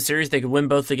could win the series. They could win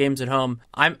both the games at home.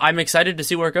 I'm excited to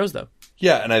see where it goes, though.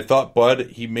 Yeah, and I thought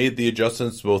Bud, he made the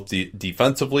adjustments both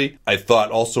defensively. I thought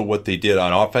also what they did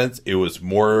on offense, it was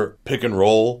more pick and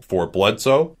roll for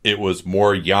Bledsoe. It was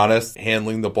more Giannis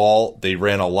handling the ball. They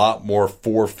ran a lot more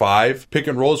 4-5 pick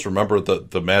and rolls. Remember, the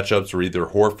matchups were either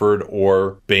Horford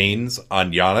or Baines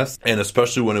on Giannis. And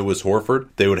especially when it was Horford,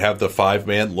 they would have the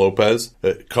 5-man Lopez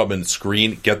come and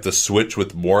screen, get the switch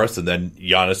with Morris, and then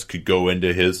Giannis could go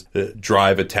into his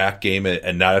drive attack game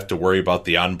and not have to worry about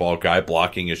the on-ball guy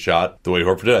blocking his shot the way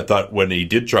Horford did. I thought when he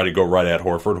did try to go right at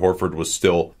Horford was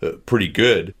still pretty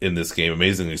good in this game.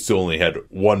 Amazingly, still only had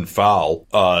 1 foul.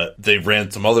 They ran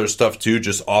some other stuff too,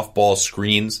 just off-ball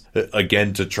screens,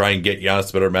 again, to try and get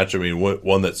Giannis a better matchup. I mean,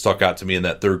 one that stuck out to me in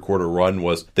that third quarter run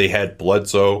was they had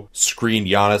Bledsoe screen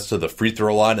Giannis to the free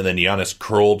throw line, and then Giannis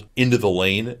curled into the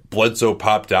lane. Bledsoe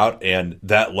popped out, and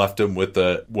that left him with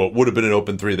what would have been an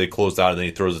open 3. They closed out, and then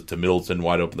he throws it to Middleton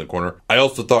wide open in the corner. I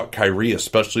also thought Kyrie,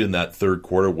 especially in that third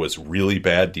quarter, was really really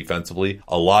bad defensively.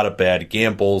 A lot of bad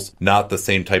gambles, not the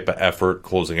same type of effort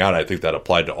closing out. I think that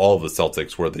applied to all of the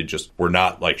Celtics, where they just were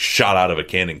not like shot out of a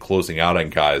cannon closing out on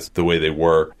guys the way they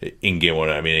were in game one.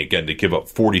 I mean, again, to give up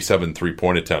 47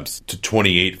 3-point attempts to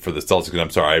 28 for the Celtics. I'm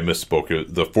sorry, I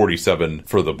misspoke. The 47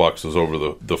 for the Bucks was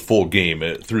over the full game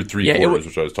through three quarters,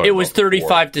 which I was talking about. It was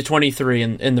 35 to 23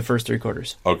 in the first 3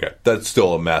 quarters. Okay, that's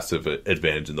still a massive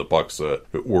advantage, and the Bucks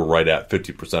were right at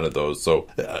 50% of those. So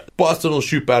Boston will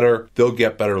shoot better. They'll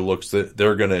get better looks.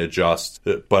 They're going to adjust.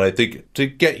 But I think to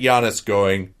get Giannis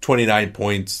going, 29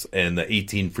 points and the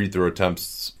 18 free throw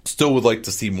attempts, still would like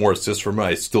to see more assists from him.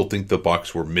 I still think the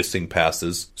Bucks were missing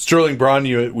passes. Sterling Brown,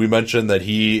 we mentioned that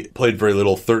he played very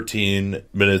little, 13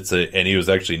 minutes, and he was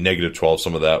actually negative 12.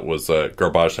 Some of that was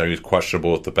garbage time. He was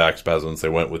questionable with the back spasms. They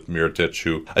went with Mirotic,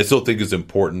 who I still think is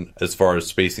important as far as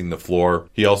spacing the floor.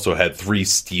 He also had 3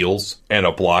 steals and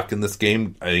a block in this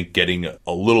game. I think getting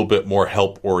a little bit more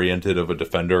help-oriented of a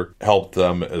defender helped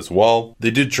them as well.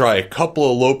 They did try a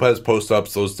couple of Lopez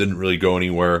post-ups. Those didn't really go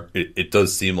anywhere. It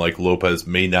does seem like Lopez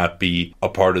may not be a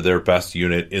part of their best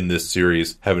unit in this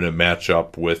series, having a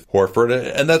matchup with Horford,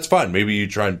 and that's fine. Maybe you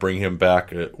try and bring him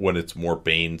back when it's more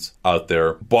Baines out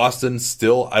there. Boston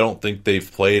still, I don't think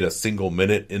they've played a single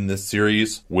minute in this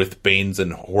series with Baines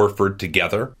and Horford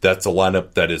together. That's a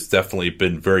lineup that has definitely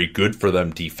been very good for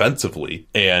them defensively,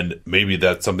 and maybe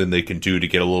that's something they can do to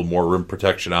get a little more rim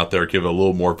protection out there, give it a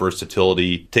little more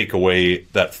versatility, take away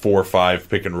that 4-5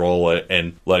 pick and roll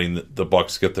and letting the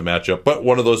Bucks get the matchup. But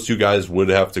one of those two guys would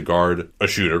have to guard a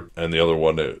shooter, and the other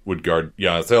one would guard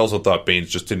Giannis. I also thought Baines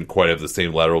just didn't quite have the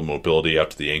same lateral mobility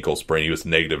after the ankle sprain. He was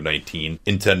negative 19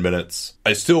 in 10 minutes.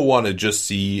 I still want to just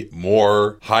see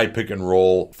more high pick and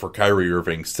roll for Kyrie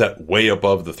Irving set way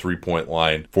above the 3-point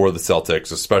line for the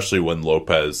Celtics, especially when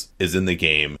Lopez is in the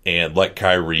game, and let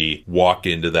Kyrie walk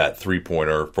into that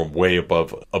 3-pointer from way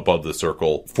above the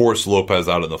circle, force Lopez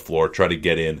out on the floor, try to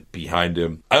get in behind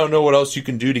him. I don't know what else you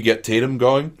can do to get Tatum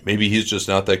going. Maybe he's just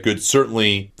not that good.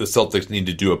 Certainly the Celtics need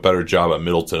to do a better job at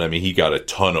Middleton. I mean, he got a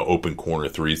ton of open corner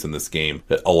threes in this game,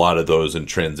 a lot of those in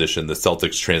transition. The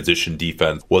Celtics transition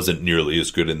defense wasn't nearly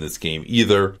as good in this game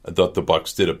either. I thought the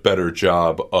Bucks did a better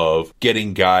job of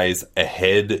getting guys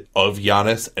ahead of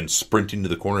Giannis and sprinting to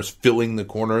the corners, filling the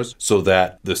corners, so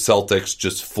that the Celtics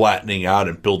just flattening out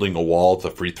and building a wall at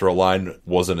the free throw line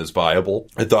wasn't as viable.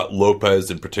 I thought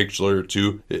Lopez in particular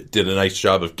too did a nice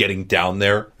job of getting down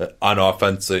there on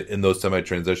offense in those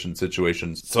semi-transition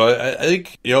situations. So I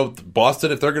think,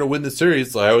 Boston, if they're going to win the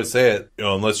series, I always say it,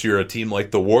 unless you're a team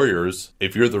like the Warriors,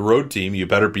 if you're the road team, you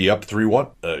better be up 3-1,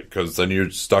 because then you're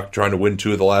stuck trying to win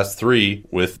 2 of the last 3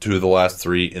 with 2 of the last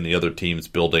 3 in the other team's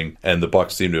building, and the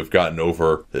Bucks seem to have gotten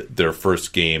over their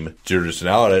first game. Just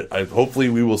now, hopefully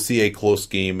we will see a close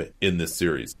game in this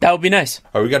series. That would be nice.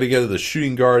 All right, we got to get to the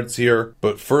shooting guards here,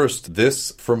 but first,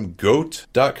 this from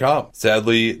GOAT.com.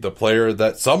 Sadly, the player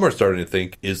that some are starting to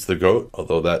think is the GOAT,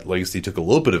 although that legacy took a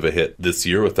little bit of a hit this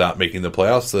year without making the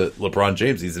playoffs, LeBron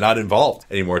James, he's not involved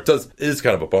anymore. It is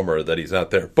kind of a bummer that he's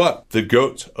not there, but the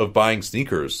GOAT of buying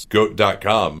sneakers,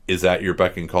 GOAT.com, is at your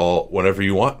beck and call whenever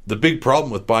you want. The big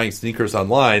problem with buying sneakers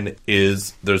online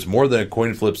is there's more than a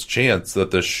coin flip's chance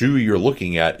that the shoe you're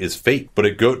looking at is fake. But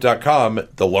at GOAT.com,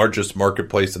 the largest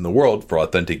marketplace in the world for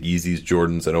authentic Yeezys,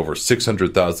 Jordans, and over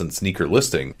 600,000 sneaker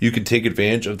listing, you can take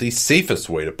advantage of the safest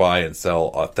way to buy and sell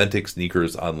authentic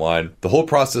sneakers online. The whole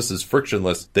process is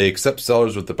frictionless. They accept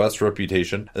sellers with the best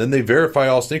reputation, and then they verify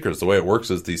all sneakers. The way it works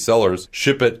is these sellers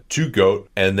ship it to GOAT,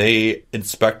 and they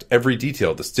inspect every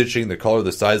detail, the stitching, the color,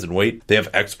 the size, and weight. They have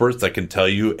experts that can tell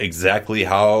you exactly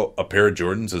how a pair of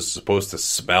Jordans is supposed to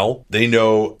smell. They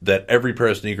know that every pair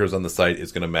of sneakers on the site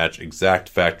is going to match exact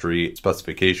factory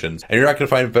specifications, and you're not going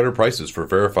to find better prices for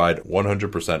verified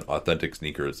 100% authentic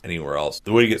sneakers anywhere else.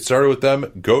 The way to get started with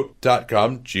them,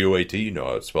 GOAT.com, GOAT, you know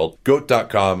how it's spelled,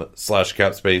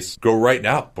 GOAT.com/capspace. Go right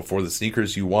now before the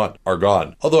sneakers you want are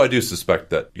gone. Although I do suspect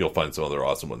that you'll find some other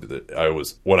awesome ones.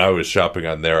 When I was shopping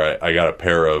on there, I got a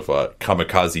pair of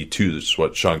Kamikaze 2s, which is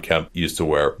what Sean Kemp used to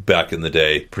wear back in the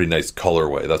day. Pretty nice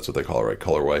colorway. That's what they call it, right?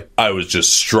 Colorway. I was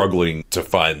just struggling to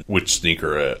find which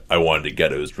sneaker I wanted to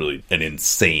get. It was really an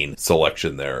insane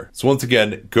selection there. So once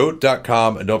again,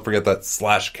 GOAT.com, and don't forget that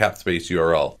 /capspace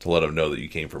URL to let them know that you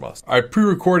came from us. All right,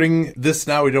 pre-recording this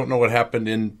now. We don't know what happened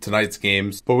in tonight's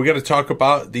games, but we got to talk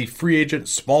about the free agent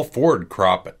small forward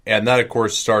crop, and that of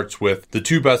course starts with the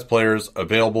 2 best players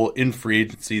available in free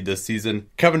agency this season,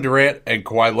 Kevin Durant and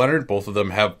Kawhi Leonard. Both of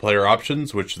them have player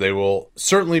options, which they will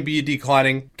certainly be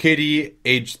declining. KD,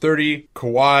 age 30,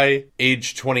 Kawhi,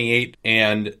 age 28,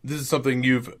 and this is something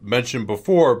you've mentioned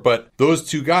before, but those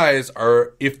 2 guys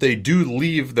are, if they do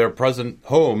leave their present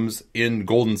homes, teams in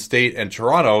Golden State and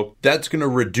Toronto, that's going to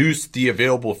reduce the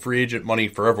available free agent money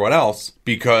for everyone else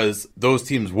because those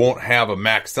teams won't have a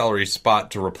max salary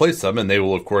spot to replace them, and they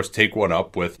will, of course, take one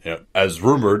up with, as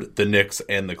rumored, the Knicks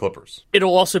and the Clippers.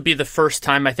 It'll also be the first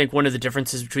time, I think one of the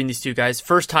differences between these two guys,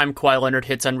 first time Kawhi Leonard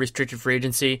hits unrestricted free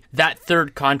agency. That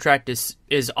third contract is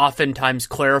oftentimes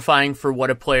clarifying for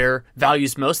what a player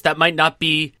values most. That might not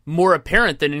be more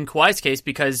apparent than in Kawhi's case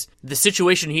because the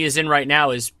situation he is in right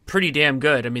now is pretty damn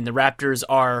good. I mean, the Raptors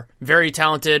are very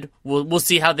talented. We'll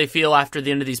see how they feel after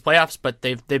the end of these playoffs, but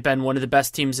they've been one of the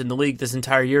best teams in the league this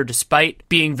entire year, despite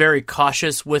being very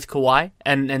cautious with Kawhi.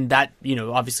 And that,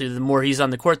 obviously the more he's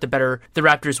on the court, the better the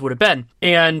Raptors would have been.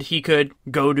 And he could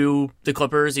go to the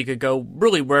Clippers. He could go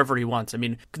really wherever he wants. I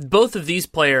mean, both of these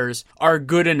players are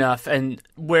good enough and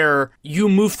where you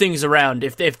move things around.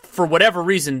 If for whatever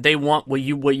reason they want what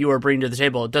you are bringing to the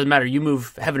table, it doesn't matter. You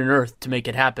move heaven and earth to make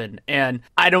it happen. And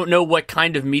I don't know what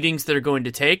kind of meetings they're going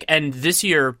to take. And this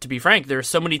year, to be frank, there are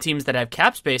so many teams that have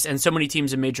cap space and so many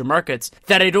teams in major markets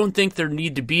that I don't think there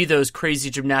need to be those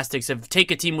crazy gymnastics of take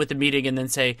a team with a meeting and then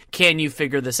say, can you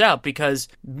figure this out? Because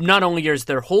not only is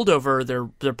their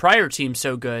holdover, their prior team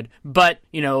so good, but,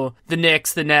 the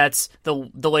Knicks, the Nets, the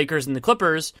Lakers, and the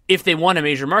Clippers, if they want a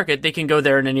major market, they can go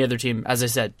there and any other team. As I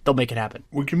said, they'll make it happen.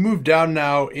 We can move down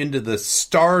now into the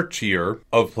star tier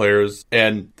of players,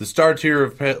 and the star tier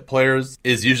of players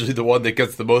is usually the one that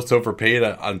gets the most overpaid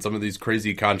on some of these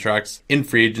crazy contracts in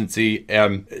free agency.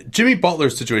 Jimmy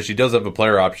Butler's situation, he does have a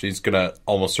player option. He's going to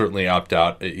almost certainly opt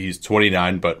out. He's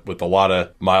 29, but with a lot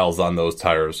of miles on those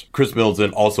tires. Chris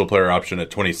Middleton, also player option at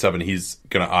 27. He's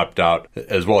going to opt out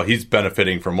as well. He's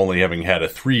benefiting from only having had a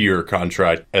 3-year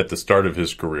contract at the start of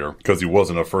his career because he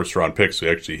wasn't a first-round pick, so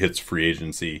he actually hits free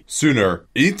agency sooner.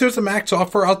 You think there's a max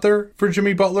offer out there for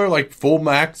Jimmy Butler, like full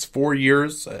max, 4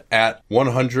 years at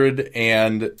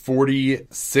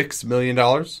 $146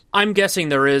 million? I'm guessing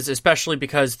there is, especially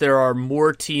because there are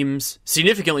more teams,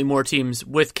 significantly more teams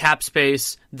with cap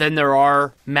space than there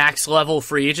are max level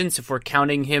free agents if we're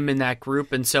counting him in that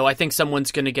group. And so I think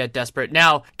someone's going to get desperate.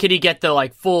 Now, can he get the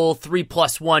full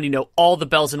 3+1, all the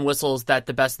bells and whistles that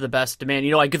the best of the best demand?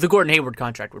 The Gordon Hayward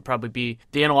contract would probably be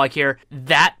the analog here.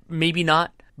 That maybe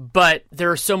not, but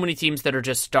there are so many teams that are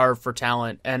just starved for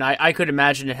talent. And I could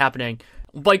imagine it happening.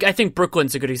 I think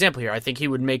Brooklyn's a good example here. I think he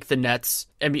would make the Nets,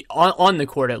 on the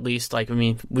court at least.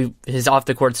 His off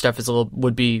the court stuff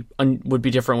would be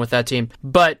different with that team.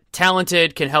 But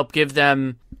talented, can help give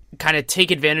them kind of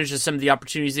take advantage of some of the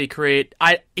opportunities they create.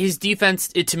 His defense,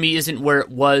 to me, isn't where it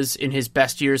was in his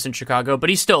best years in Chicago, but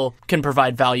he still can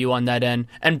provide value on that end.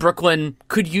 And Brooklyn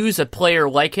could use a player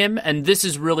like him, and this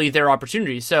is really their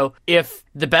opportunity. So if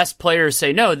the best players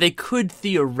say no, they could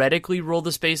theoretically roll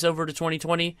the space over to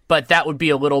 2020, but that would be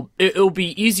it'll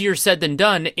be easier said than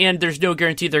done, and there's no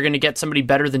guarantee they're going to get somebody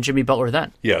better than Jimmy Butler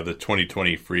then. Yeah, the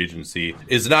 2020 free agency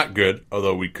is not good,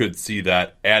 although we could see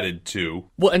that added to.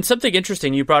 Well, and something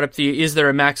interesting, you brought up is there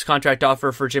a max contract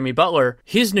offer for Jimmy Butler?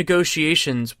 His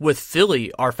negotiations with Philly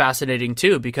are fascinating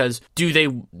too, because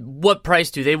what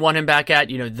price do they want him back at?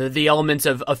 The elements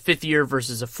of a 5th year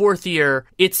versus a 4th year.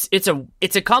 It's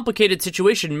a complicated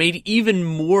situation made even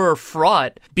more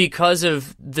fraught because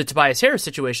of the Tobias Harris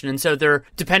situation. And so they're,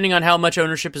 depending on how much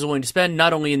ownership is willing to spend,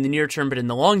 not only in the near term, but in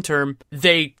the long term,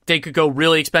 they could go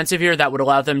really expensive here. That would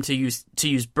allow them to use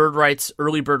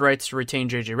early bird rights to retain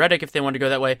JJ Redick if they want to go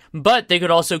that way. But they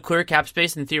could also clear cap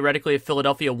space, and theoretically, if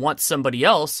Philadelphia wants somebody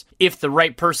else, if the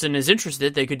right person is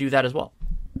interested, they could do that as well.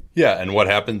 Yeah, and what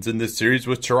happens in this series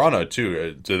with Toronto,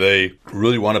 too? Do they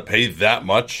really want to pay that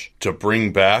much to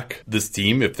bring back this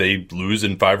team if they lose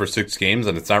in 5 or 6 games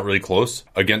and it's not really close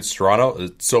against Toronto?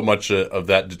 So much of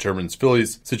that determines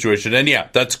Philly's situation. And yeah,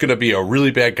 that's going to be a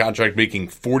really bad contract, making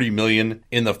 $40 million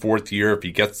in the 4th year if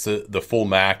he gets the full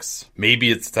max.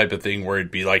 Maybe it's the type of thing where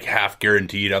it'd be like half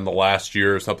guaranteed on the last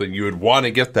year or something. You would want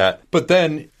to get that. But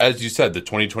then, as you said, the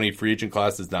 2020 free agent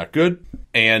class is not good.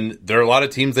 And there are a lot of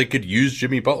teams that could use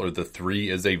Jimmy Butler. The 3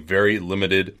 is a very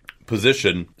limited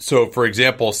position. So, for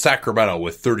example, Sacramento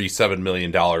with $37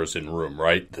 million in room,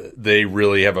 right? They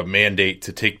really have a mandate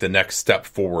to take the next step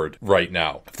forward right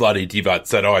now. Vlade Divac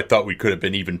said, I thought we could have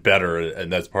been even better,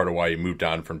 and that's part of why he moved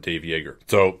on from Dave Yeager.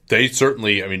 So they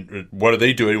certainly, what are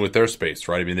they doing with their space,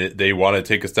 right? They want to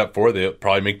take a step forward. They'll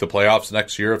probably make the playoffs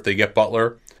next year if they get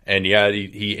Butler. And yeah,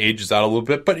 he ages out a little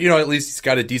bit, but at least he's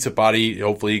got a decent body.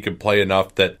 Hopefully he can play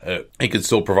enough that he can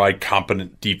still provide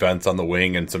competent defense on the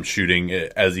wing and some shooting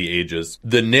as he ages.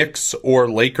 The Knicks or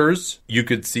Lakers, you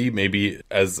could see maybe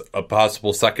as a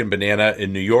possible second banana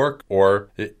in New York or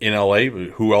in LA.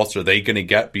 Who else are they going to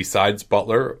get besides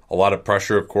Butler? A lot of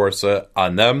pressure, of course,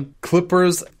 on them.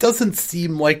 Clippers doesn't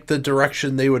seem like the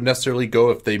direction they would necessarily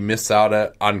go if they miss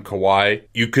out on Kawhi.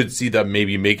 You could see them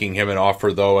maybe making him an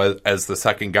offer, though, as the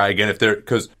second guy again,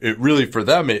 because it really, for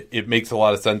them, it makes a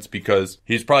lot of sense because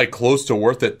he's probably close to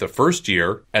worth it the first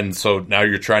year. And so now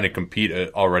you're trying to compete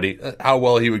already. How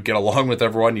well he would get along with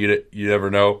everyone, you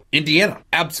never know. Indiana,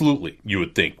 absolutely, you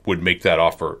would think, would make that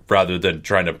offer rather than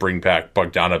trying to bring back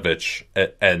Bogdanovich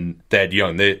and Thad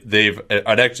Young. They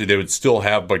would still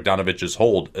have Bogdanovich's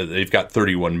hold. They've got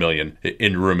 $31 million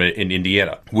in room in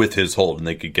Indiana with his hold, and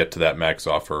they could get to that max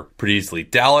offer pretty easily.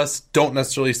 Dallas, don't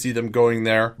necessarily see them going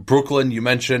there. Brooklyn, you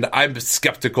mentioned, I'm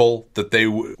skeptical that they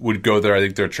would go there. I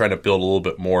think they're trying to build a little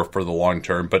bit more for the long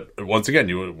term. But once again,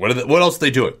 what else are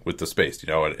they doing with the space?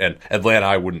 And Atlanta,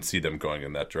 I wouldn't see them going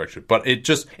in that direction. But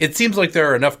it seems like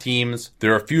there are enough teams,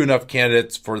 there are a few enough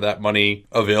candidates for that money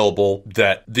available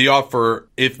that the offer,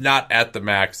 if not at the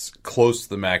max, close to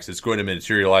the max, is going to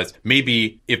materialize.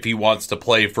 Maybe if he wants to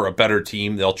play for a better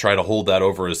team, they'll try to hold that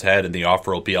over his head and the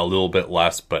offer will be a little bit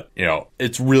less. But,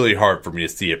 it's really hard for me to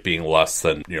see it being less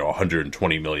than,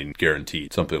 120 million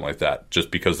guaranteed, something like that,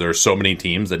 just because there are so many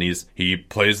teams and he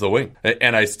plays the wing.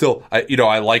 And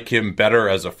I like him better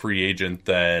as a free agent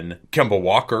than Kemba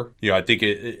Walker. I think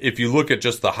if you look at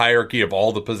just the hierarchy of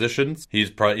all the positions, he's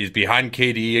behind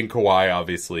KD and Kawhi,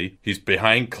 obviously. He's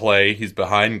behind Clay. He's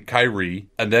behind Kyrie.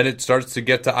 And then it starts to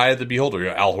get to eye of the beholder.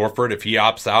 Al Horford, if he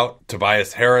opts out,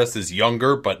 Tobias Harris is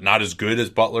younger, but not as good as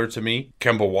Butler to me.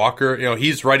 Kemba Walker,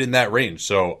 he's right in that range.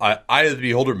 So eye of the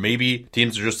beholder, maybe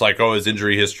teams are just like, oh, his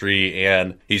injury history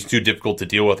and he's too difficult to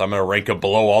deal with. I'm going to rank him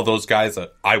below all those guys.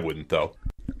 I wouldn't, though.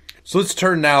 So let's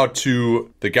turn now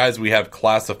to the guys we have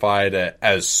classified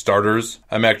as starters.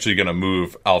 I'm actually going to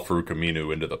move Al-Farouq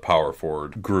Aminu into the power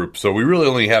forward group. So we really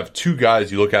only have two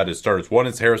guys you look at as starters. One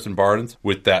is Harrison Barnes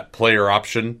with that player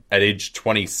option at age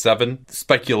 27.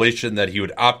 Speculation that he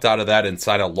would opt out of that and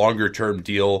sign a longer-term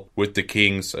deal with the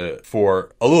Kings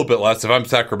for a little bit less. If I'm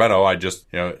Sacramento, I just,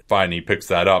 fine, he picks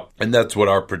that up. And that's what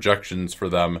our projections for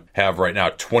them have right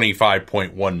now,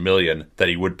 $25.1 million that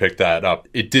he would pick that up.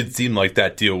 It did seem like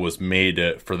that deal was made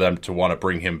for them to want to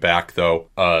bring him back, though.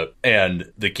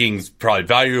 And the Kings probably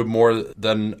value him more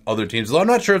than other teams. Though I'm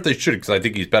not sure if they should, because I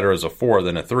think he's better as a 4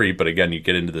 than a 3. But again, you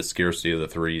get into the scarcity of the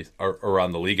 3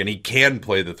 around the league. And he can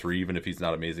play the 3, even if he's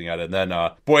not amazing at it. And then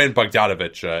Bojan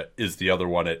Bogdanovic is the other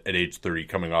one at age 30,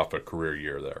 coming off a career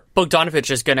year there.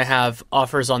 Bogdanovic is going to have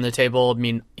offers on the table. I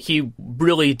mean, he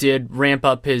really did ramp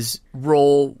up his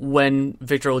role when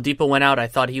Victor Oladipo went out. I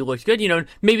thought he looked good.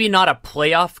 Maybe not a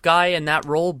playoff guy in that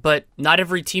role, but not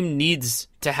every team needs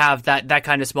to have that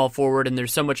kind of small forward, and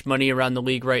there's so much money around the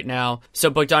league right now.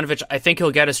 So Bogdanovic, I think he'll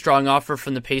get a strong offer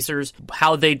from the Pacers.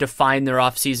 How they define their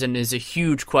offseason is a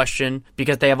huge question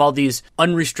because they have all these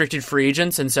unrestricted free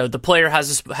agents, and so the player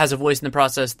has a voice in the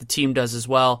process, the team does as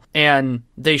well, and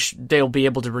they'll be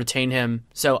able to retain him.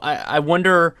 So I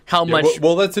wonder how much...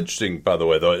 Well, that's interesting, by the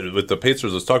way, though. With the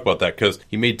Pacers, let's talk about that, because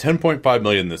he made $10.5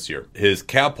 million this year. His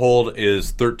cap hold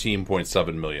is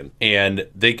 $13.7 million, and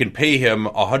they can pay him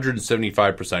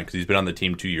 175% because he's been on the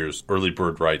team 2 years, early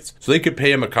bird rights. So they could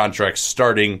pay him a contract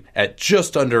starting at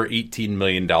just under $18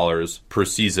 million per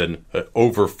season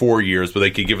over 4 years, but they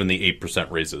could give him the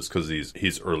 8% raises because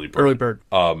he's early bird. Early bird.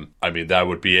 That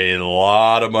would be a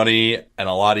lot of money and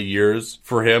a lot of years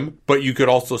for him, but you could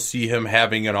also see him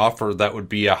having an offer that would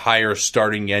be a higher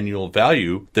starting annual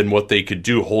value than what they could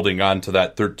do holding on to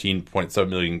that $13.7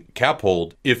 million cap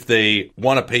hold. If they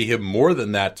want to pay him more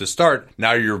than that to start,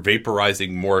 now you're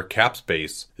vaporizing more cap space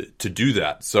to do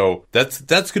that. So that's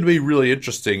going to be really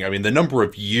interesting. I mean, the number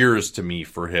of years to me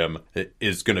for him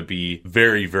is going to be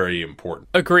very, very important.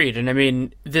 Agreed. And I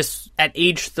mean, this at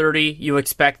age 30, you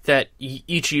expect that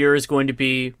each year is going to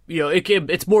be,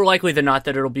 it's more likely than not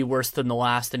that it'll be worse than the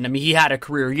last. And I mean, he had a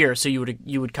career year, so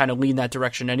you would kind of lean that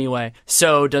direction anyway.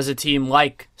 So does a team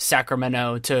like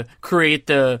Sacramento to create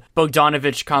the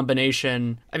Bogdanovic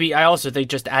combination? I mean, I also think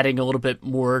just adding a little bit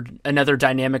more, another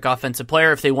dynamic offensive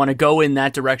player, if they want to go in in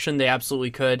that direction, they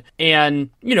absolutely could. And,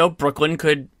 Brooklyn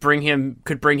could bring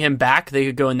him back. They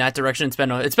could go in that direction. It's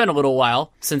been a little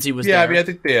while since he was there. Yeah, I mean, I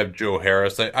think they have Joe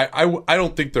Harris. I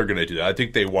don't think they're going to do that. I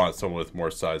think they want someone with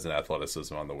more size and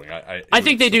athleticism on the wing. I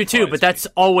think they do too, but that's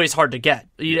always hard to get.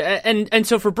 And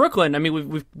so for Brooklyn, I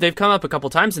mean, they've come up a couple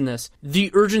times in this.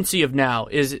 The urgency of now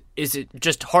is it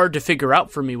just hard to figure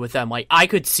out for me with them. Like, I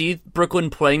could see Brooklyn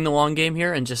playing the long game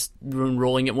here and just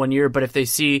rolling it 1 year, but if they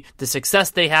see the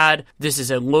success they had, this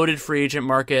is a loaded free agent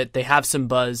market, they have some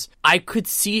buzz, I could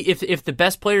see if the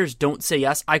best players don't say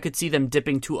yes, I could see them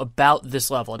dipping to about this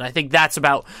level. And I think that's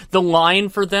about the line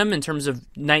for them in terms of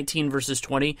 19 versus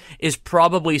 20 is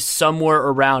probably somewhere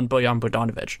around Bojan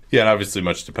Bogdanovic. Yeah, and obviously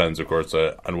much depends, of course,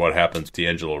 on what happens to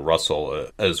D'Angelo Russell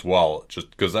as well.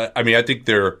 Just because, I think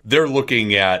they're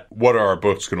looking at what are our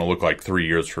books going to look like 3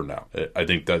 years from now. I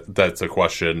think that's a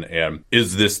question. And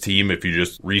is this team, if you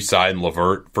just re-sign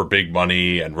LeVert for big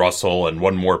money and Russell and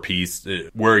one more piece,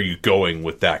 where are you going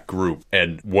with that group?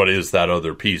 And what is that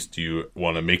other piece? Do you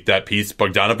want to make that piece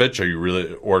Bogdanovic? Are you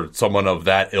really, or someone of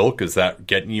that ilk? Is that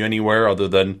getting you anywhere other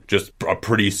than just a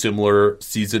pretty similar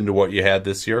season to what you had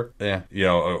this year? Yeah,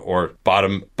 or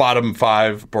bottom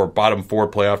five or bottom four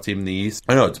playoff team in the East.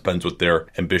 I know it depends what their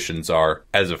ambitions are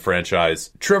as a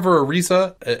franchise. Trevor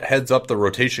Ariza heads up the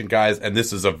rotation guys, and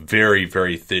this is a very,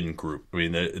 very thin group. I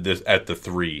mean, this at the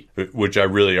three, which I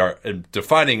really are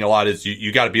defining a lot, is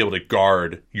you got to be able to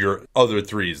guard your other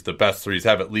threes. The best threes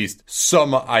have at least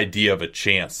some idea of a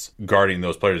chance guarding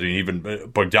those players. I mean, even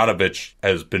Bogdanovic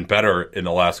has been better in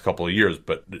the last couple of years,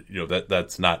 but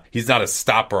that's not, he's not a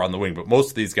stopper on the wing. But most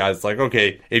of these guys, like,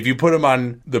 okay, if you put them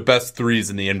on the best threes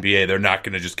in the NBA, they're not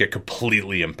going to just get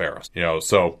completely embarrassed.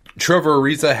 So Trevor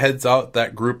Ariza heads out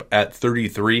that group at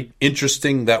 33.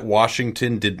 Interesting that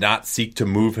Washington did not seek to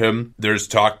move him. There's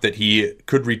talk that he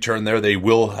could return there. They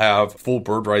will have full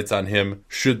bird rights on him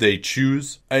should they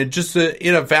choose. And just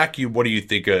in a vacuum, what do you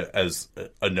think as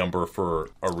a number for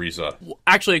Ariza?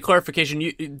 Actually, a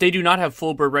clarification, they do not have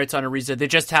full bird rights on Ariza. They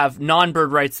just have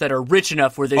non-bird rights that are rich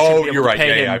enough where they should be able to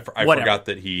pay him. I forgot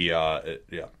that he, I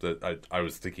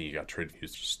was thinking he got traded. He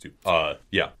was just stupid.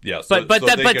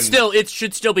 But still, it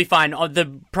should still be fine.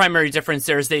 The primary difference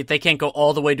there is they can't go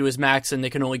all the way to his max and they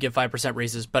can only give 5%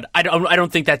 raises. But I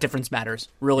don't think that difference matters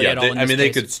really at all. They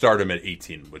could start him at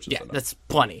 18, which is enough. That's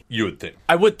plenty. You would think.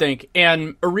 I would think.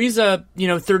 And Ariza,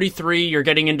 33, you're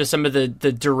getting into some of the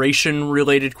duration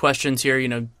related questions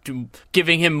here.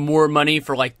 Giving him more money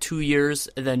for like 2 years,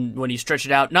 and then when you stretch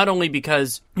it out, not only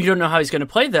because you don't know how he's going to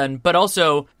play then, but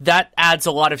also that adds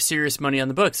a lot of serious money on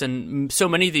the books. And so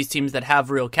many of these teams that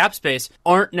have real cap space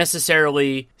aren't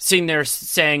necessarily sitting there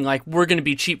saying like, we're going to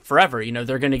be cheap forever.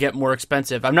 They're going to get more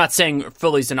expensive. I'm not saying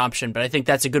Philly's an option, but I think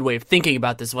that's a good way of thinking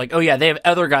about this. Like, oh yeah, they have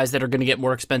other guys that are going to get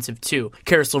more expensive too.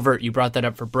 Karis LeVert, you brought that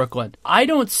up for Brooklyn. I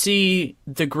don't see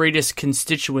the greatest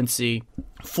constituency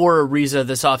for Ariza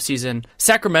this offseason.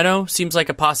 Sacramento seems like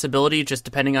a possibility, just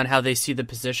depending on how they see the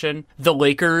position. The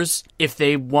Lakers,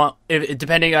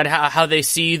 depending on how they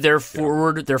see their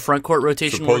front court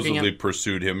rotation supposedly working out.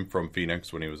 Pursued him from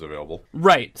Phoenix when he was available.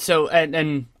 Right. So,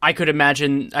 and I could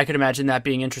imagine that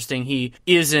being interesting. He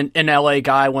is an LA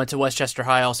guy, went to Westchester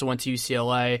High, also went to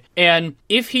UCLA. And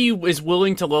if he is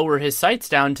willing to lower his sights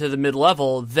down to the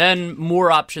mid-level, then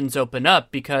more options open up,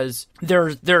 because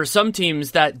there are some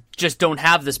teams that just don't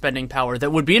have the spending power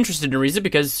that would be interested in Ariza,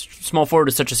 because small forward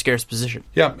is such a scarce position.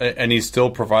 Yeah, and he still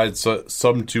provides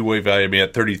some two-way value. I mean,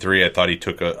 at 33, I thought he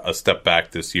took a step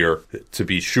back this year, to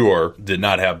be sure. Did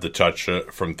not have the touch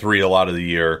from three a lot of the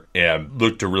year, and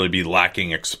looked to really be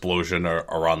lacking explosion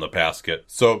around the basket.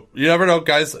 So you never know,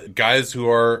 guys who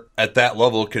are at that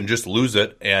level can just lose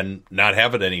it and not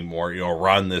have it anymore,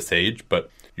 around this age. But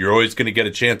you're always going to get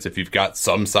a chance if you've got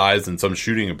some size and some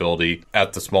shooting ability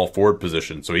at the small forward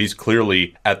position. So he's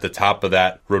clearly at the top of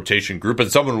that rotation group, and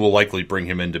someone will likely bring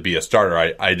him in to be a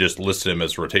starter. I just listed him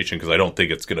as rotation because I don't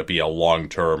think it's going to be a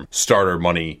long-term starter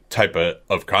money type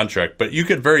of contract. But you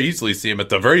could very easily see him at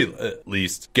the very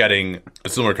least getting a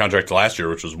similar contract to last year,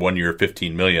 which was 1 year,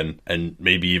 $15 million, and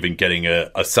maybe even getting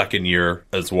a second year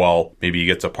as well. Maybe he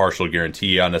gets a partial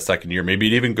guarantee on a second year. Maybe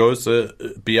it even goes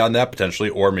beyond that potentially,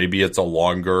 or maybe it's a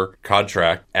longer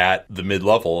contract at the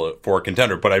mid-level for a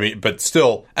contender. But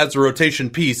still, as a rotation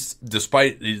piece,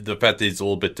 despite the fact that he's a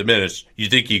little bit diminished, you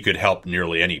think he could help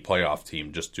nearly any playoff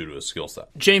team just due to his skill set.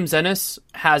 James Ennis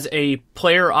has a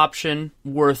player option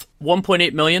worth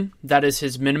 $1.8 million. That is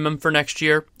his minimum for next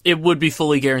year. it would be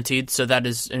fully guaranteed, so that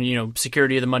is,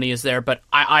 security of the money is there. But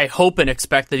I hope and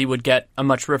expect that he would get a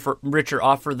much richer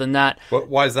offer than that.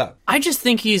 Why is that? I just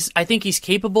think he's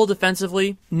capable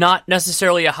defensively. Not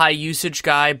necessarily a high usage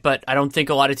guy, but I don't think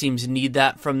a lot of teams need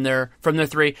that from their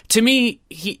three. To me,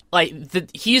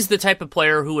 he's the type of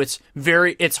player who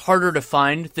it's harder to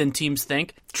find than teams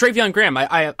think. Treveon Graham,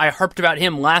 I harped about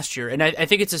him last year, and I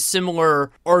think it's a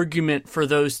similar argument for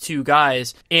those two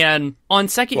guys. And on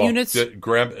second units,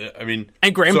 Graham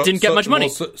didn't get much money.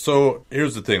 So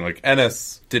here's the thing: like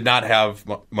Ennis did not have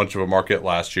much of a market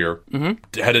last year.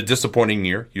 Mm-hmm. Had a disappointing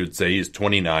year. You would say he's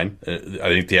 29. I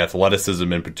think the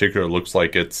athleticism in particular looks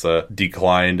like it's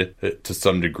declined to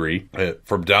some degree.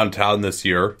 From downtown this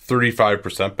year,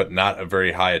 35%, but not a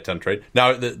very high attempt rate.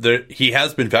 Now he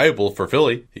has been valuable for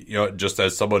Philly. Just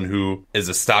as someone who is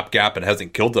a stopgap and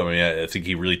hasn't killed them. I mean, I think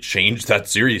he really changed that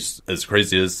series, as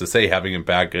crazy as to say, having him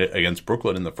back against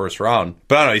Brooklyn in the first round.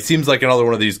 But I don't know, he seems like another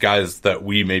one of these guys that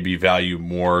we maybe value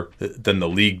more than the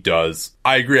league does.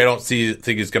 I agree. I don't think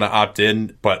he's going to opt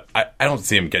in, but I don't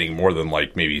see him getting more than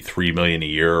like maybe $3 million a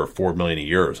year or $4 million a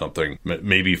year or something.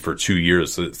 Maybe for 2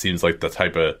 years. It seems like the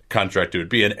type of contract it would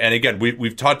be. And again,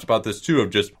 we've talked about this too, of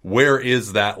just where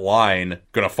is that line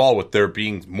going to fall with there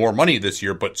being more money this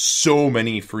year, but so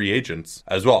many free agents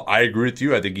as well. I agree with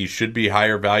you. I think he should be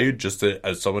higher valued just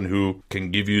as someone who can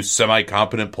give you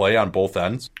semi-competent play on both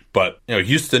ends. But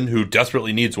Houston, who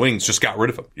desperately needs wings, just got rid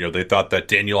of him. They thought that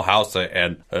Daniel House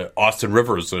and Austin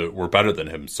Rivers were better than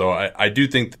him. So I do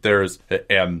think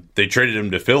that they traded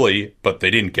him to Philly, but they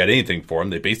didn't get anything for him.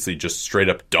 They basically just straight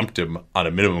up dumped him on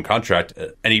a minimum contract.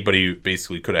 Anybody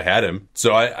basically could have had him.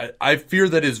 So I fear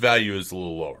that his value is a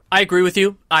little lower. I agree with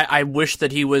you. I wish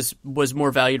that he was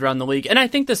more valued around the league. And I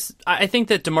think that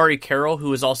DeMarre Carroll,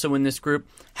 who is also in this group,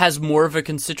 has more of a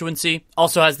constituency,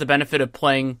 also has the benefit of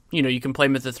playing, you can play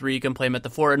him at the 3, you can play him at the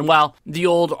 4. And while the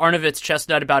old Arnovitz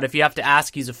chestnut about if you have to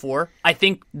ask, he's a 4, I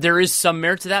think there is some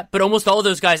merit to that. But almost all of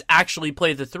those guys actually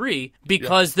play the 3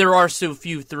 because there are so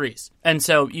few 3s. And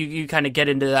so you kind of get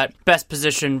into that best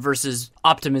position versus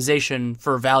optimization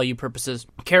for value purposes.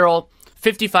 Carroll,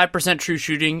 55% true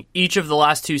shooting each of the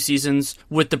last 2 seasons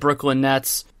with the Brooklyn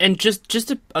Nets, and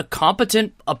just a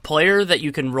competent player that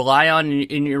you can rely on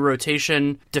in your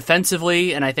rotation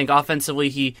defensively, and I think offensively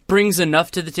he brings enough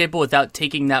to the table without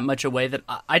taking that much away that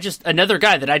another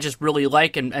guy that I just really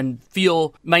like and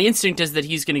feel my instinct is that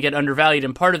he's going to get undervalued,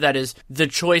 and part of that is the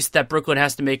choice that Brooklyn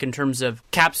has to make in terms of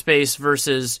cap space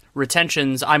versus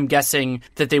retentions. I'm guessing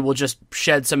that they will just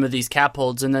shed some of these cap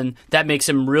holds, and then that makes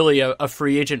him really a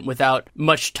free agent without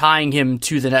much tying him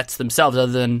to the Nets themselves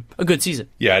other than a good season.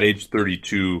 Yeah, at age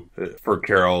 32 for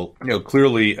Carroll,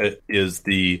 clearly is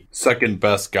the second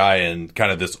best guy in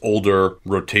kind of this older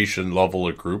rotation level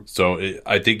of group. So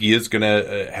I think he is going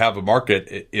to have a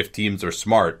market if teams are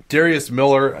smart. Darius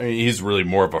Miller, he's really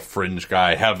more of a fringe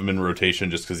guy. I have him in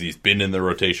rotation just because he's been in the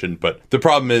rotation. But the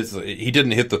problem is he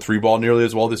didn't hit the 3 ball nearly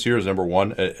as well this year as number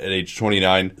 1 at age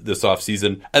 29 this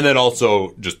offseason. And then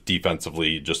also just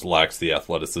defensively just lacks the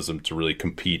athleticism to really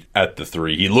compete at the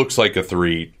 3. He looks like a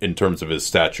 3 in terms of his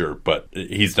stature, but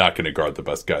he's not going to guard the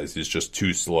best guys. He's just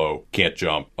too slow, can't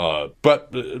jump.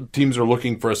 But teams are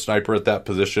looking for a sniper at that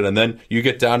position. And then you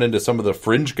get down into some of the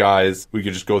fringe guys. We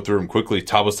could just go through them quickly.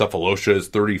 Thabo Sefolosha is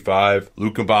 35.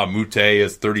 Luka Mute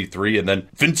is 33. And then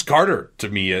Vince Carter, to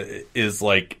me, is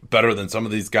like better than some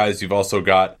of these guys. You've also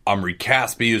got Omri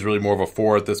Caspi, who's really more of a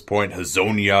 4 at this point.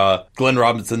 Hazonia, Glenn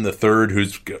Robinson III,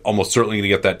 who's almost certainly going to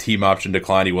get that team option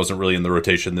decline. He wasn't really in the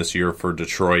rotation this year for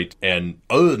Detroit. And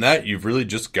other than that, you've really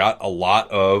just got a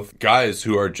lot of guys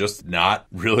who are just not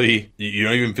really, you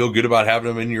don't even feel good about having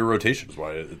them in your rotation. That's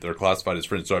why they're classified as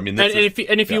fringe. So, I mean,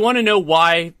 if you want to know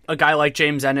why a guy like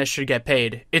James Ennis should get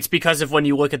paid, it's because of when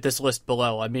you look at this list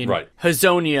below. I mean, right.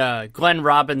 Hazonia, Glenn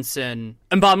Robinson,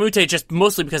 and Bamute just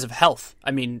mostly because of health.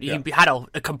 I mean, he had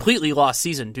a completely lost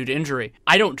season due to injury.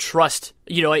 I don't trust,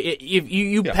 if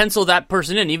you pencil that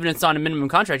person in, even if it's on a minimum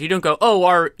contract, you don't go, oh,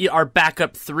 our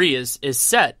backup 3 is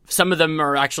set. Some of them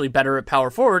are actually better at power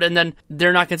forward, and then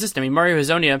they're not consistent. I mean, Mario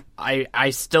Hazonia, I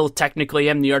still technically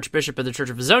am the Archbishop of the Church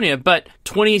of Hazonia, but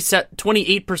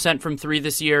 28% from 3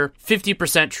 this year,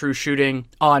 50% true shooting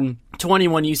on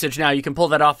 21 usage now. You can pull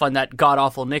that off on that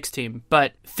god-awful Knicks team.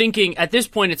 But thinking at this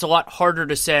point, it's a lot harder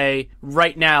to say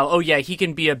right now, oh yeah, he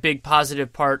can be a big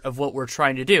positive part of what we're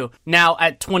trying to do. Now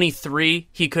at 23,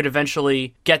 he could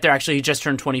eventually get there. Actually, he just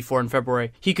turned 24 in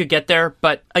February. He could get there,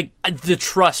 but the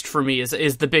trust for me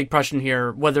is the big question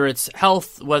here, whether it's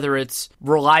health, whether it's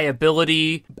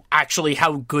reliability, actually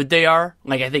how good they are.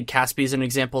 Like, I think Caspi is an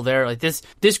example there. Like this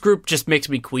group just makes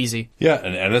me queasy. Yeah,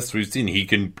 and as we've seen, he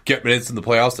can get minutes in the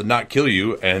playoffs and not kill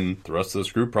you, and the rest of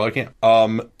this group probably can't.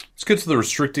 Let's get to the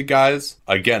restricted guys.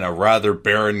 Again, a rather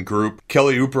barren group.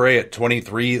 Kelly Oubre at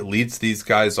 23 leads these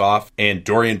guys off, and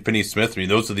Dorian Finney-Smith. I mean,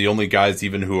 those are the only guys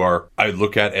even who I would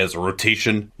look at as a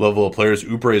rotation level of players.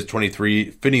 Oubre is 23.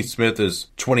 Finney-Smith is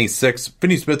 26.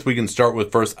 Finney-Smith we can start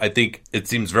with first. I think it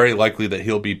seems very likely that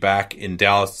he'll be back in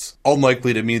Dallas.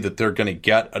 Unlikely to me that they're going to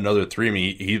get another 3. I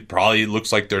mean, he probably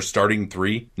looks like they're starting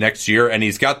 3 next year, and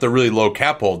he's got the really low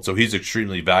cap hold, so he's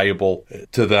extremely valuable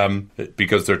to them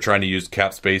because they're trying to use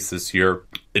cap space this year.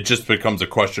 It just becomes a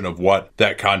question of what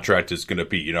that contract is going to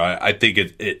be. You know, I think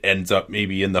it ends up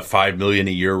maybe in the $5 million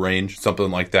a year range,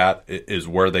 something like that is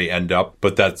where they end up.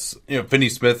 But that's,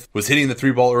 Finney-Smith was hitting the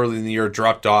 3-ball early in the year,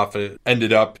 dropped off, it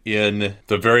ended up in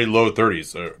the very low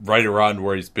 30s, right around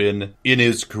where he's been in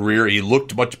his career. He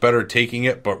looked much better taking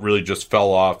it, but really just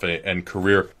fell off and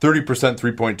career 30%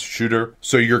 3-point shooter.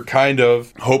 So you're kind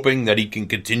of hoping that he can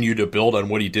continue to build on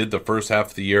what he did the first half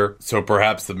of the year. So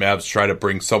perhaps the Mavs try to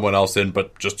bring someone else in,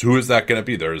 but just who is that going to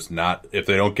be? There's not, if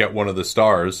they don't get one of the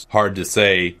stars, hard to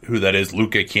say who that is.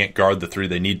 Luka can't guard the 3.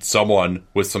 They need someone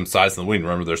with some size in the wing.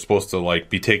 Remember, they're supposed to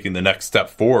be taking the next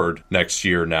step forward next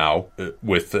year now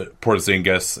with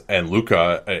Porzingis and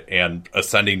Luka and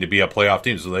ascending to be a playoff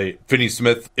team. So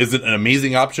Finney-Smith isn't an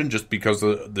amazing option just because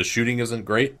the shooting isn't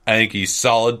great. I think he's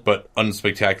solid but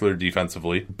unspectacular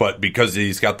defensively. But because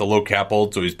he's got the low cap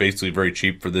hold, so he's basically very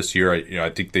cheap for this year, I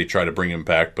think they try to bring him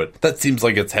back. But that seems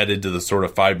like it's headed to the sort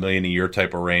of $5 million a year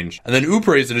type of range. And then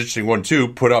Oubre is an interesting one too.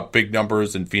 Put up big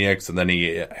numbers in Phoenix, and then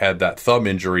he had that thumb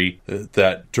injury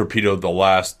that torpedoed the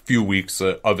last few weeks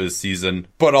of his season.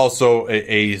 But also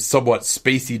a somewhat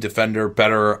spacey defender,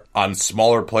 better on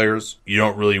smaller players. You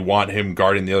don't really want him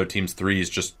guarding the other team's 3. He's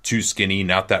just too skinny,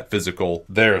 not that physical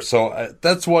there. So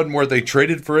that's one where they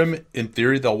traded for him. In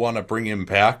theory, they'll want to bring him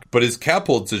back. But his cap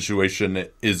hold situation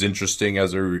is interesting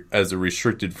as a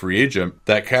restricted free agent.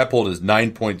 That cap hold is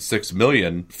 $9.6 million.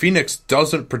 Phoenix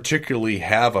doesn't particularly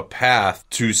have a path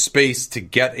to space to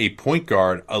get a point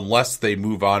guard unless they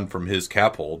move on from his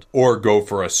cap hold or go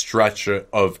for a stretch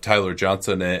of Tyler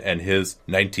Johnson and his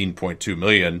 $19.2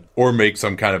 million or make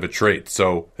some kind of a trade.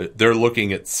 So they're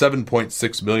looking at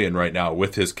 $7.6 million right now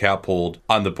with his cap hold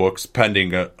on the books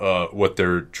pending what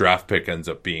their draft pick ends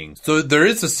up being. So there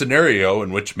is a scenario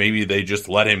in which maybe they just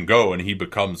let him go and he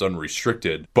becomes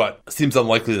unrestricted, but it seems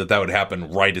unlikely that would happen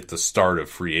right at the start of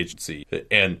free agency.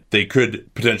 And they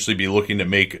could potentially be looking to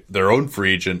make their own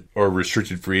free agent or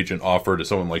restricted free agent offer to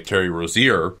someone like Terry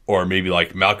Rozier or maybe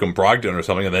like Malcolm Brogdon or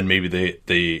something, and then maybe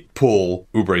they pull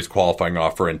Oubre's qualifying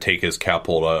offer and take his cap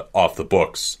hold off the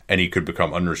books, and he could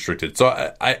become unrestricted.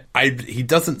 So he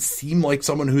doesn't seem like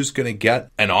someone who's going to get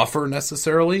an offer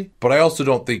necessarily, but I also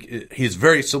don't think he's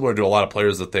very similar to a lot of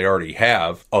players that they already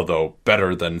have, although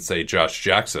better than, say, Josh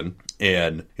Jackson.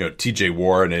 And, TJ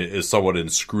Warren is somewhat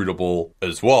inscrutable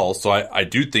as well. So I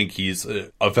do think he's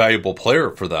a valuable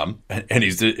player for them. And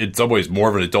he's in some ways more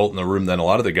of an adult in the room than a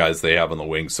lot of the guys they have on the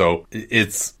wing. So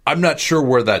I'm not sure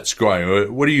where that's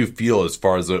going. What do you feel as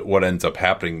far as what ends up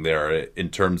happening there in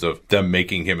terms of them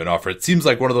making him an offer? It seems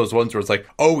like one of those ones where it's like,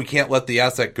 oh, we can't let the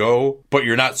asset go, but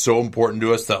you're not so important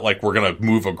to us that we're going to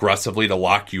move aggressively to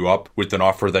lock you up with an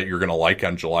offer that you're going to like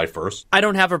on July 1st. I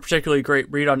don't have a particularly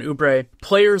great read on Oubre.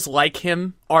 Players like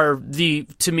him are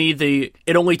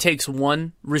it only takes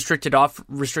one restricted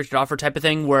offer type of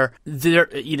thing where they're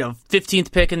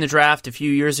 15th pick in the draft a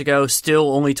few years ago,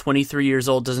 still only 23 years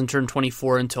old, doesn't turn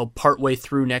 24 until partway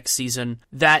through next season.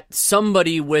 That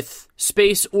somebody with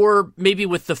space or maybe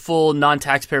with the full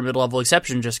non-taxpayer mid-level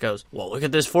exception just goes, well, look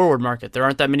at this forward market. There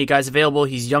aren't that many guys available.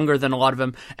 He's younger than a lot of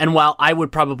them. And while I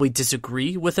would probably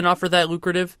disagree with an offer that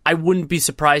lucrative, I wouldn't be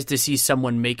surprised to see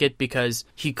someone make it because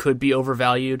he could be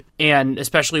overvalued. And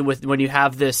especially when you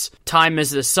have this time as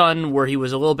the Sun where he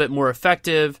was a little bit more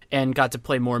effective and got to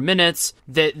play more minutes,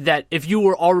 that if you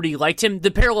were already liked him, the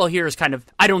parallel here is kind of,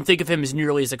 I don't think of him as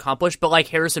nearly as accomplished, but like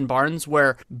Harrison Barnes,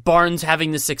 where Barnes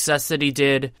having the success that he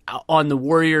did on the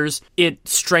Warriors, it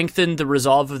strengthened the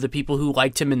resolve of the people who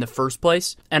liked him in the first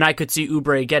place. And I could see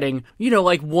Oubre getting,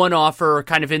 one offer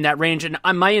kind of in that range. And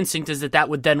my instinct is that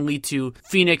would then lead to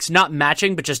Phoenix not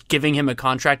matching, but just giving him a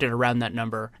contract at around that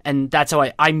number. And that's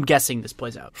how I'm guessing this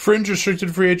plays out. Fringe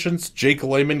restricted free agents, Jake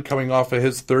Layman coming off of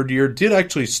his third year, did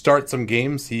actually start some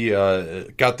games. He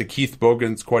got the Keith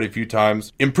Bogans quite a few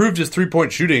times. Improved his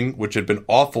three-point shooting, which had been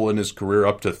awful in his career,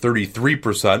 up to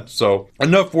 33%. So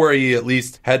enough where he at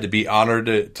least had to be be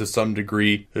honored to some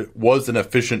degree. It was an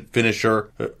efficient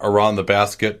finisher around the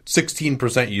basket.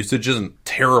 16% usage isn't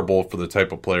terrible for the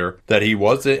type of player that he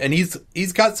was. And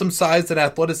he's got some size and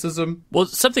athleticism. Well,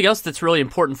 something else that's really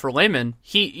important for Layman,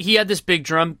 he had this big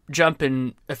jump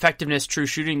in effectiveness, true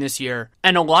shooting this year.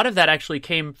 And a lot of that actually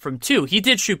came from two. He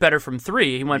did shoot better from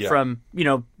three. He went from,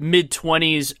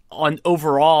 mid-20s on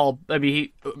overall,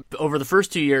 over the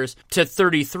first 2 years to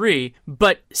 33,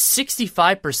 but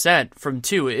 65% from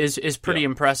two is pretty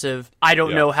impressive. I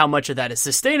don't know how much of that is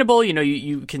sustainable.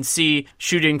 You can see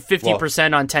shooting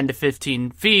 50% on 10 to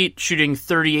 15 feet, shooting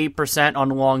 38% on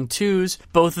long twos.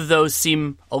 Both of those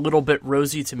seem a little bit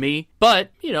rosy to me,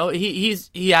 but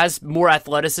he has more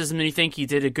athleticism than you think. He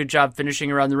did a good job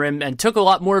finishing around the rim and took a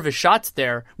lot more of his shots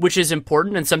there, which is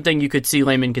important and something you could see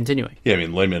Layman continuing. Yeah,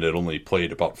 Layman had only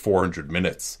played about 400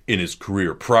 minutes in his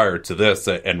career prior to this,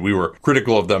 and we were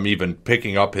critical of them even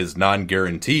picking up his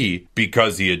non-guarantee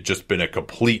because he had just been a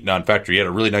complete non-factor. He had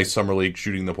a really nice summer league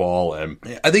shooting the ball, and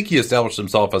I think he established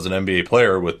himself as an NBA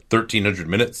player with 1,300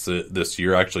 minutes this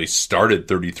year, actually started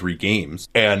 33 games.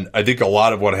 And I think a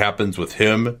lot of what happens with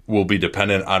him will be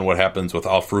dependent on what happens with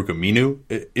Al-Farouq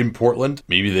Aminu in Portland.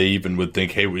 Maybe they even would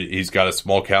think, hey, he's got a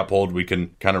small cap hold. We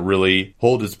can kind of really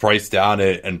hold his price down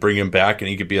and bring him back, and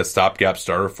he could be a stopgap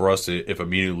starter for us if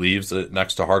Aminu leaves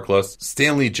next to Harkless.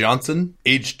 Stanley Johnson,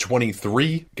 age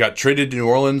 23, got traded to New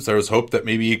Orleans. There was hope that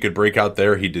maybe he could break out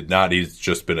there. He did not. He's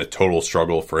just been a total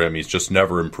struggle for him. He's just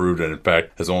never improved, and in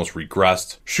fact has almost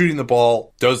regressed. Shooting the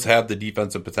ball, does have the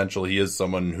defensive potential. He is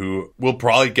someone who will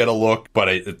probably get a look, but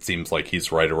it seems like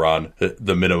he's right around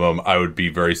the minimum. I would be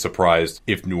very surprised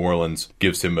if New Orleans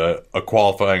gives him a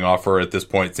qualifying offer at this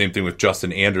point. Same thing with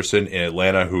Justin Anderson in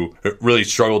Atlanta, who really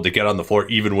struggled to get on the floor,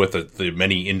 even with the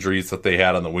many injuries that they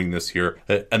had on the wing this year.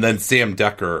 And then Sam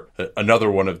Decker, another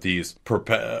one of these.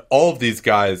 All of these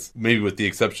guys, maybe with the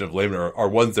exception of Layman, are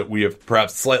ones that we have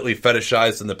perhaps slightly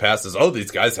fetishized in the past as,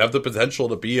 these guys have the potential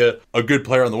to be a good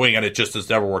player on the wing, and it just has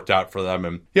never worked out for them.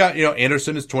 And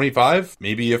Anderson is 25.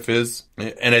 Maybe if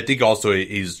and I think also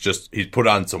he's put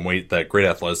on some weight. That great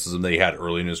athleticism that he had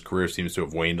early in his career seems to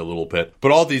have waned a little bit.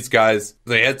 But all these guys,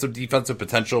 they had some defensive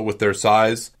potential with their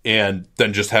size, and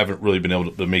then just haven't really been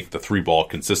able to make the three ball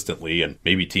consistently. And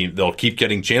maybe they'll keep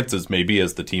getting chances, maybe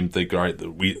as the team think, all right,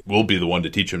 we will be the one to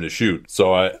teach him to shoot.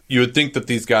 So you would think that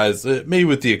these guys, maybe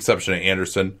with the exception of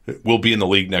Anderson, will be in the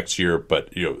league next year,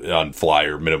 but on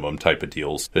flyer minimum type of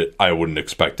deals. I wouldn't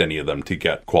expect any of them to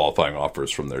get qualifying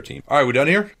offers from their team. All right, we done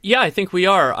here? Yeah, I think we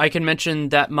are. I can mention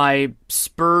that my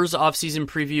Spurs offseason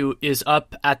preview is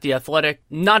up at The Athletic.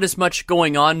 Not as much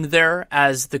going on there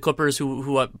as the Clippers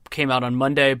who came out on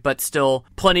Monday, but still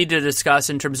plenty to discuss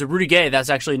in terms of Rudy Gay. That's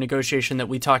actually a negotiation that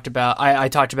we talked about. I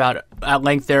talked about at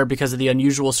length there because of the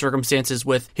unusual circumstances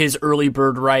with his early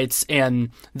bird rights and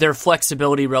their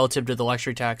flexibility relative to the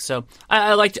luxury tax. So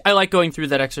I like going through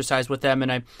that exercise with them,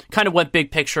 and I kind of went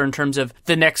big picture in terms of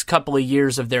the next couple of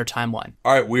years of their timeline.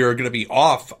 All right, we are going to be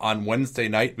off on Wednesday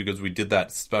night because we did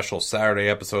that special Saturday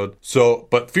episode.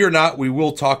 But fear not, we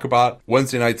will talk about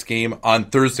Wednesday night's game on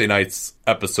Thursday night's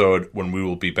episode when we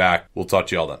will be back. We'll talk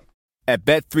to y'all then. At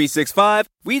Bet365,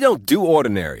 we don't do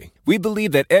ordinary. We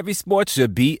believe that every sport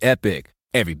should be epic.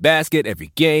 Every basket,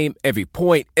 every game, every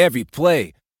point, every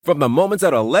play. From the moments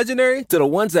that are legendary to the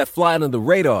ones that fly under the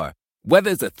radar.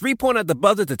 Whether it's a three-pointer at the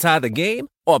buzzer to tie the game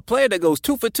or a player that goes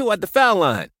 2 for 2 at the foul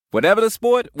line. Whatever the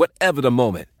sport, whatever the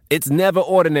moment. It's never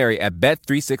ordinary at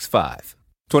Bet365.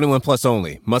 21 plus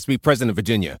only. Must be present in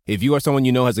Virginia. If you or someone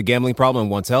you know has a gambling problem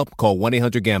and wants help, call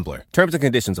 1-800-GAMBLER. Terms and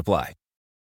conditions apply.